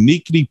is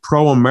uniquely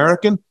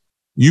pro-American,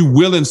 you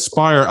will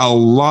inspire a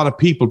lot of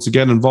people to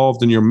get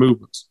involved in your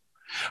movement.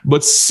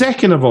 But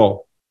second of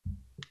all,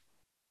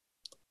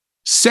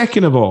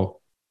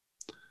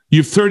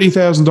 you have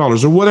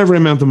 $30,000 or whatever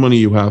amount of money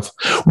you have.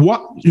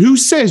 Who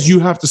says you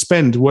have to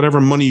spend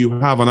whatever money you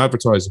have on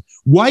advertising?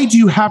 Why do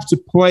you have to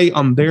play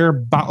on their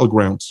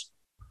battlegrounds?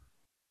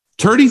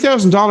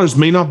 $30,000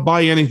 may not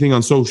buy anything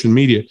on social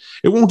media.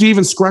 It won't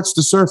even scratch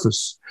the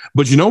surface.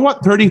 But you know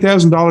what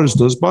 $30,000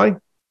 does buy?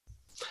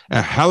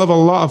 A hell of a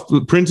lot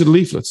of printed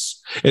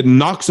leaflets. It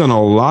knocks on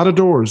a lot of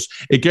doors.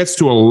 It gets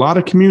to a lot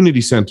of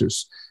community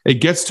centers. It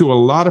gets to a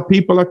lot of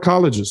people at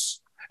colleges.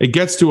 It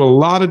gets to a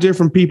lot of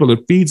different people.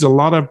 It feeds a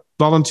lot of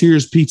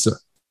volunteers pizza.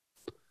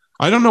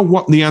 I don't know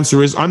what the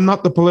answer is. I'm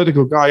not the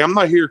political guy. I'm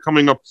not here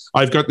coming up.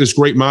 I've got this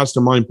great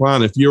mastermind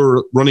plan. If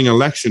you're running an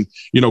election,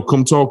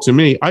 come talk to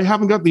me. I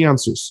haven't got the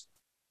answers.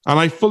 And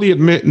I fully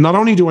admit, not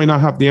only do I not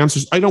have the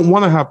answers, I don't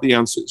want to have the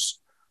answers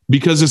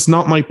because it's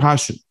not my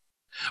passion.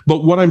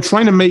 But what I'm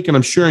trying to make, and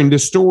I'm sharing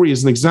this story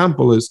as an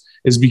example,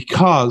 is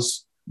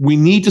because we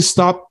need to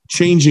stop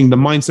changing the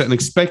mindset and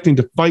expecting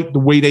to fight the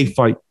way they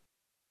fight,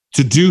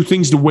 to do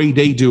things the way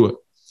they do it.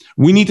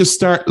 We need to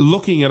start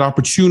looking at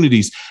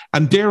opportunities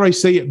and, dare I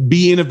say it,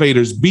 be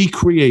innovators, be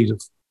creative,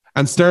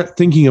 and start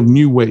thinking of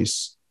new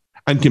ways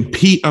and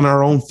compete on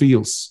our own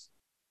fields.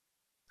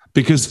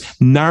 Because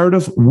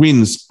narrative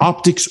wins,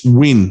 optics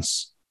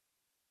wins.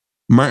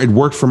 It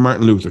worked for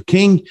Martin Luther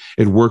King.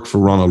 It worked for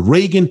Ronald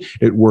Reagan.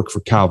 It worked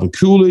for Calvin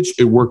Coolidge.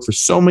 It worked for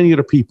so many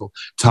other people.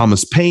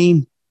 Thomas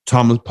Paine,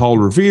 Paul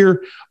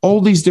Revere,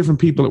 all these different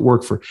people it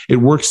worked for. It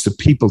works to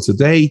people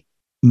today.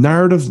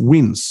 Narrative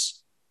wins.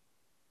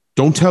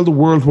 Don't tell the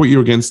world what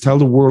you're against. Tell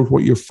the world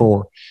what you're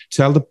for.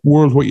 Tell the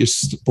world what you're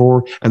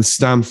for and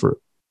stand for it.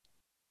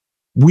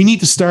 We need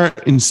to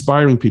start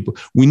inspiring people.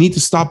 We need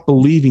to stop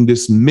believing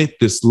this myth,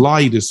 this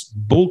lie, this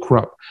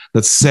bullcrap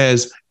that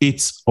says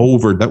it's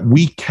over, that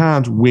we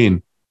can't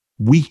win.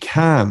 We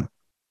can.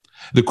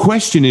 The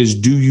question is,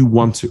 do you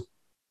want to?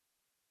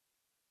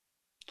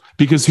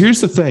 Because here's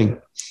the thing,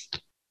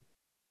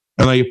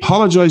 and I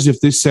apologize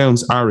if this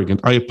sounds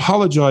arrogant. I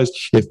apologize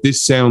if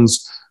this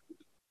sounds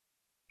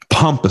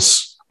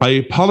pompous. I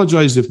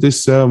apologize if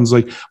this sounds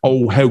like,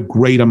 oh, how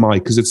great am I?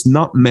 Because it's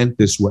not meant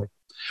this way.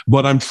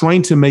 But I'm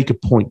trying to make a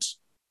point.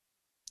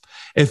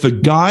 If a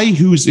guy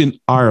who's in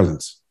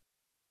Ireland,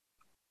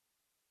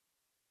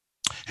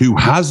 who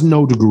has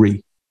no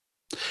degree,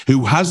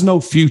 who has no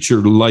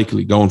future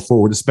likely going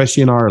forward,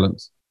 especially in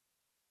Ireland,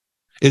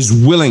 is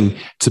willing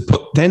to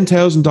put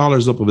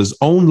 $10,000 up of his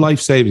own life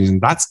savings,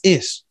 and that's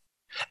it,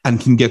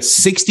 and can get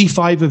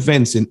 65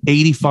 events in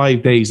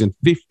 85 days in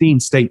 15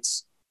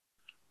 states,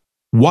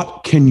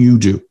 what can you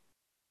do?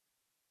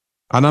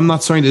 And I'm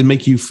not trying to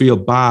make you feel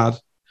bad,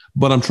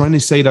 but I'm trying to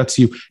say that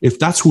to you. If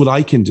that's what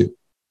I can do,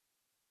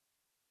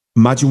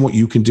 imagine what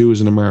you can do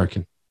as an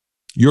American.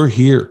 You're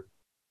here.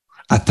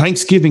 At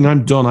Thanksgiving,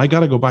 I'm done. I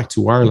got to go back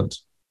to Ireland.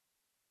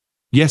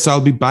 Yes,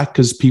 I'll be back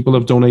because people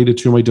have donated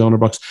to my donor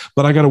box,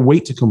 but I got to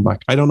wait to come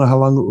back. I don't know how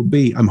long it will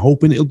be. I'm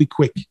hoping it'll be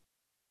quick.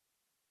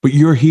 But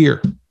you're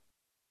here.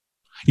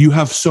 You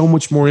have so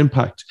much more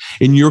impact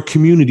in your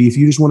community if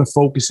you just want to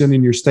focus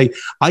in your state.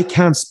 I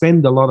can't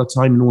spend a lot of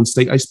time in one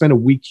state. I spend a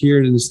week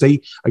here in the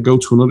state. I go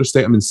to another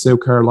state. I'm in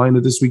South Carolina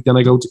this week. Then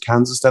I go to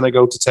Kansas. Then I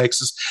go to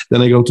Texas.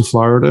 Then I go to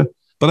Florida.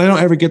 But I don't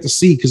ever get to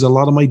see because a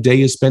lot of my day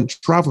is spent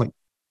traveling.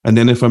 And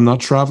then if I'm not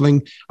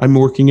traveling, I'm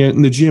working out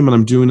in the gym and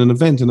I'm doing an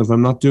event. And if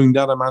I'm not doing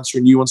that, I'm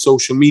answering you on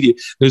social media.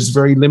 There's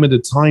very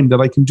limited time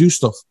that I can do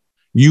stuff.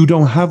 You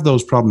don't have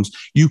those problems.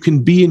 You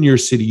can be in your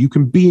city. You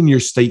can be in your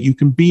state. You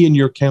can be in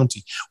your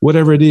county,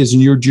 whatever it is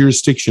in your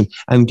jurisdiction,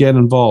 and get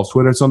involved,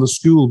 whether it's on the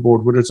school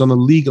board, whether it's on a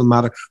legal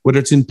matter, whether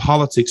it's in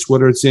politics,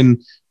 whether it's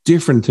in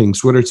different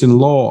things, whether it's in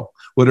law,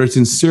 whether it's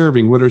in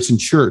serving, whether it's in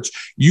church.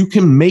 You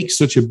can make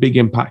such a big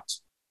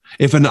impact.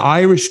 If an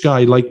Irish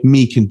guy like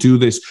me can do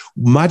this,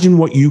 imagine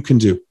what you can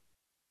do.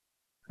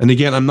 And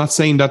again, I'm not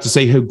saying that to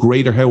say how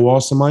great or how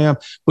awesome I am,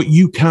 but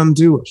you can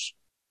do it.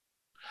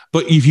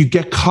 But if you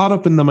get caught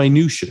up in the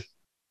minutiae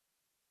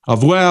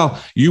of,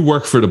 well, you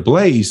work for the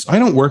Blaze. I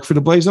don't work for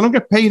the Blaze. I don't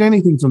get paid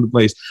anything from the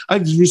Blaze.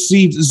 I've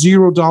received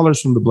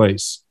 $0 from the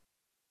Blaze.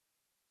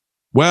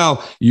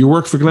 Well, you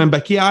work for Glenn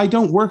Beck. Yeah, I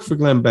don't work for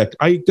Glenn Beck.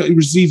 I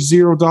receive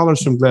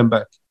 $0 from Glenn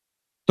Beck.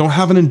 Don't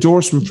have an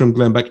endorsement from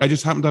Glenn Beck. I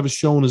just happen to have a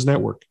show on his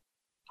network.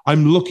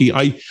 I'm lucky.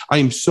 I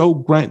am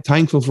so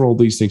thankful for all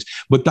these things.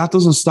 But that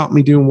doesn't stop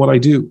me doing what I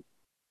do.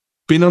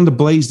 Being on the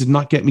Blaze did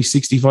not get me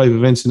 65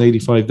 events in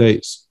 85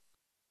 days.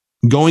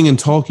 Going and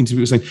talking to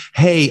people saying,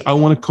 hey, I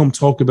want to come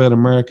talk about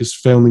America's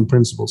founding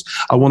principles.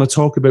 I want to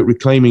talk about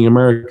reclaiming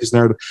America's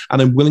narrative,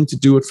 and I'm willing to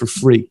do it for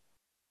free.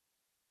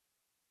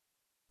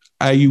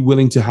 Are you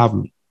willing to have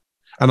me?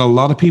 And a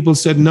lot of people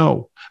said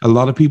no. A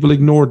lot of people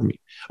ignored me.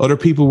 Other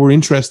people were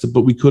interested,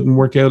 but we couldn't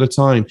work out a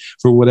time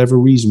for whatever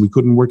reason. We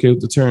couldn't work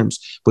out the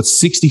terms. But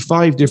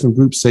 65 different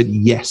groups said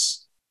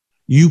yes.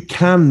 You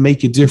can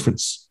make a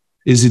difference.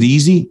 Is it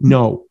easy?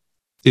 No.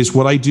 Is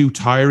what I do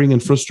tiring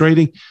and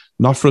frustrating?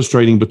 Not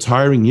frustrating, but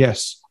tiring,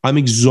 yes. I'm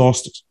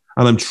exhausted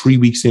and I'm 3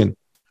 weeks in,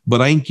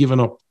 but I ain't giving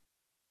up.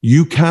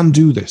 You can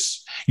do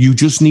this. You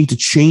just need to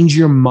change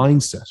your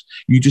mindset.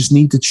 You just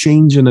need to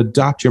change and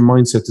adapt your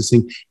mindset to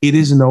saying it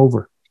isn't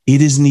over.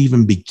 It isn't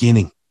even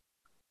beginning.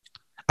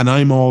 And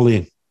I'm all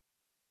in.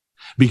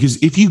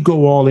 Because if you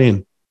go all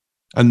in,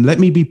 and let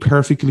me be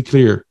perfectly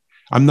clear,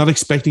 I'm not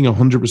expecting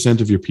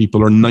 100% of your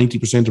people or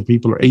 90% of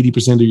people or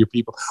 80% of your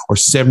people or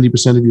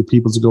 70% of your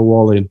people to go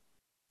all in.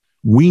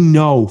 We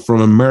know from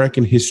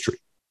American history,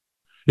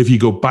 if you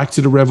go back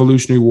to the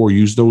Revolutionary War,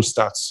 use those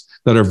stats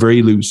that are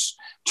very loose,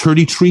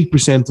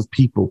 33% of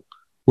people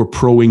were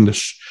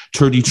pro-English,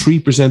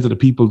 33% of the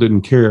people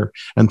didn't care,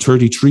 and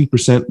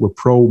 33% were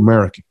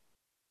pro-American.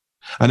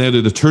 And out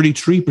of the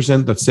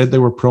 33% that said they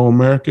were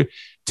pro-America,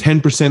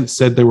 10%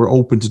 said they were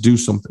open to do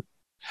something,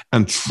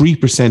 and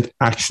 3%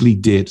 actually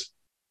did.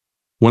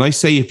 When I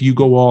say if you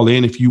go all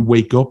in, if you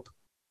wake up,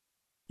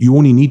 you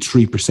only need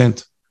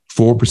 3%,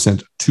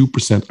 4%,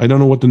 2%. I don't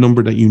know what the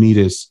number that you need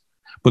is,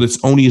 but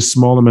it's only a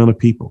small amount of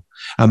people.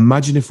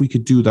 Imagine if we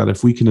could do that,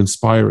 if we can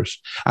inspire it.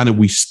 And if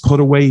we put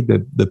away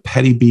the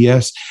petty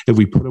BS, if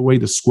we put away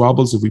the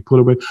squabbles, if we put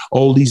away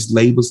all these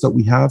labels that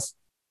we have,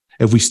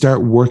 if we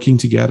start working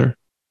together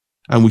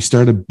and we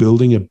started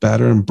building a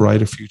better and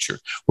brighter future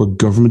where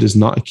government is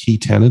not a key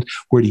tenet,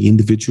 where the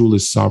individual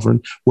is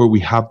sovereign, where we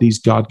have these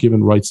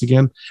God-given rights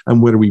again,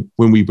 and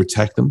when we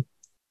protect them,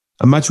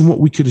 imagine what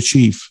we could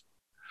achieve.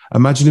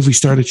 Imagine if we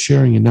started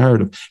sharing a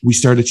narrative, we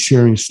started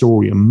sharing a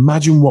story.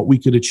 Imagine what we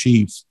could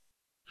achieve.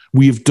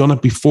 We have done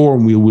it before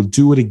and we will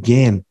do it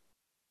again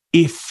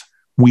if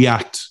we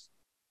act.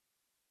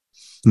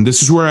 And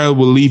this is where I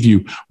will leave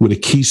you with a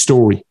key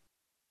story.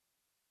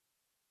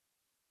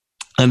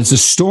 And it's a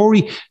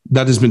story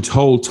that has been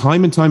told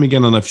time and time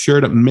again, and I've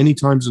shared it many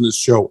times in this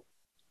show.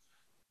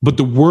 But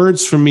the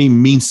words for me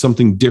mean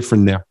something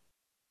different now.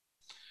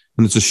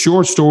 And it's a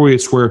short story.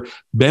 It's where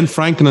Ben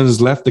Franklin has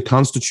left the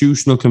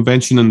Constitutional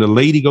Convention and the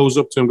lady goes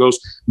up to him and goes,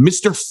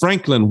 "Mr.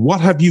 Franklin,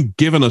 what have you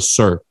given us,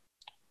 sir?"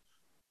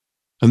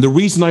 And the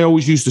reason I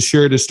always used to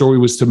share this story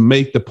was to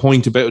make the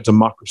point about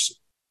democracy.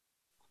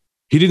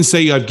 He didn't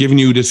say, "I've given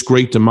you this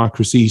great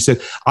democracy." He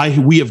said,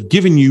 we have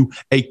given you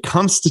a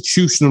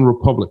constitutional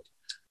republic.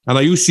 And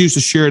I used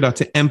to share that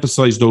to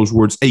emphasize those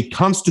words, a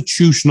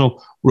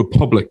constitutional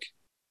republic.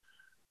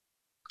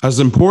 As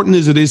important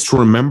as it is to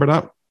remember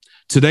that,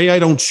 today I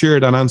don't share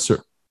that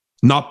answer,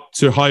 not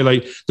to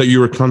highlight that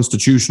you're a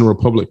constitutional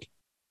republic.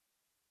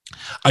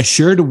 I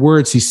share the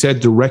words he said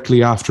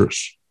directly after it.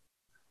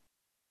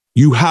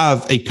 You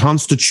have a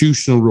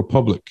constitutional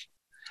republic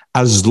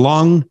as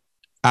long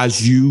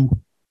as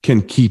you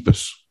can keep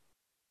it.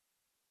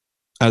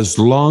 As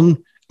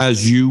long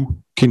as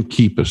you can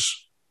keep it.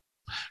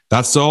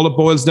 That's all it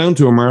boils down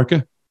to,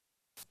 America.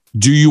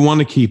 Do you want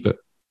to keep it?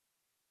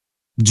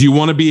 Do you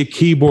want to be a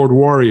keyboard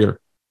warrior?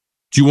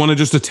 Do you want to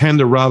just attend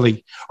a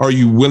rally? Are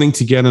you willing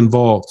to get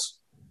involved?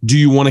 Do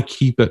you want to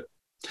keep it?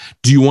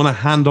 Do you want to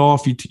hand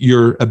off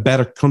a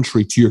better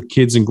country to your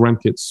kids and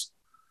grandkids?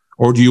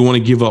 Or do you want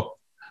to give up?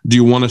 Do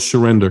you want to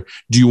surrender?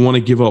 Do you want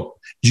to give up?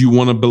 Do you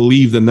want to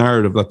believe the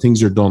narrative that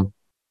things are done?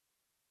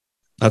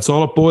 That's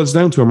all it boils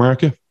down to,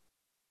 America.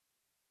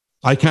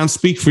 I can't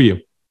speak for you.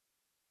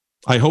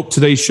 I hope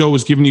today's show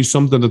has given you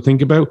something to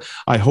think about.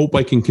 I hope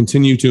I can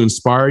continue to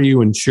inspire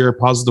you and share a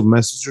positive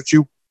message with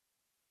you.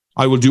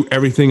 I will do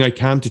everything I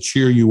can to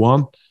cheer you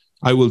on.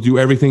 I will do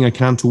everything I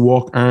can to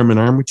walk arm in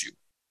arm with you.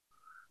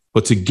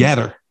 But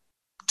together,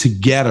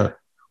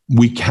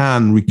 we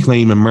can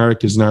reclaim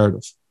America's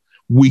narrative.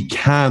 We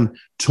can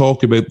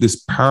talk about this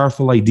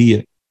powerful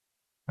idea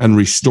and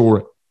restore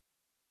it.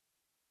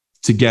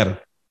 Together.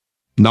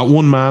 Not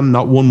one man,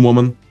 not one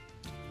woman.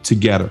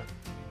 Together.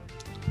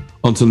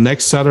 Until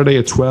next Saturday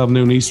at 12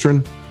 noon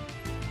Eastern,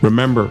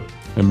 remember,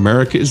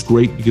 America is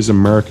great because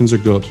Americans are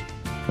good.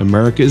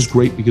 America is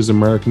great because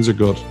Americans are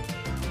good.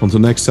 Until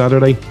next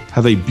Saturday,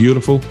 have a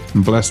beautiful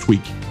and blessed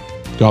week.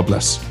 God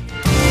bless.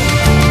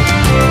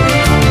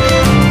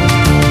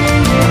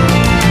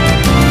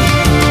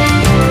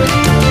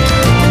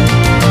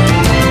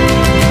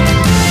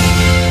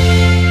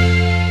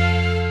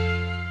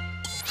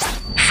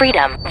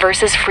 Freedom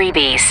versus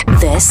freebies.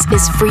 This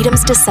is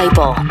Freedom's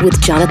Disciple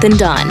with Jonathan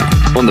Dunn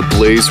on the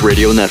Blaze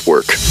Radio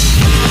Network.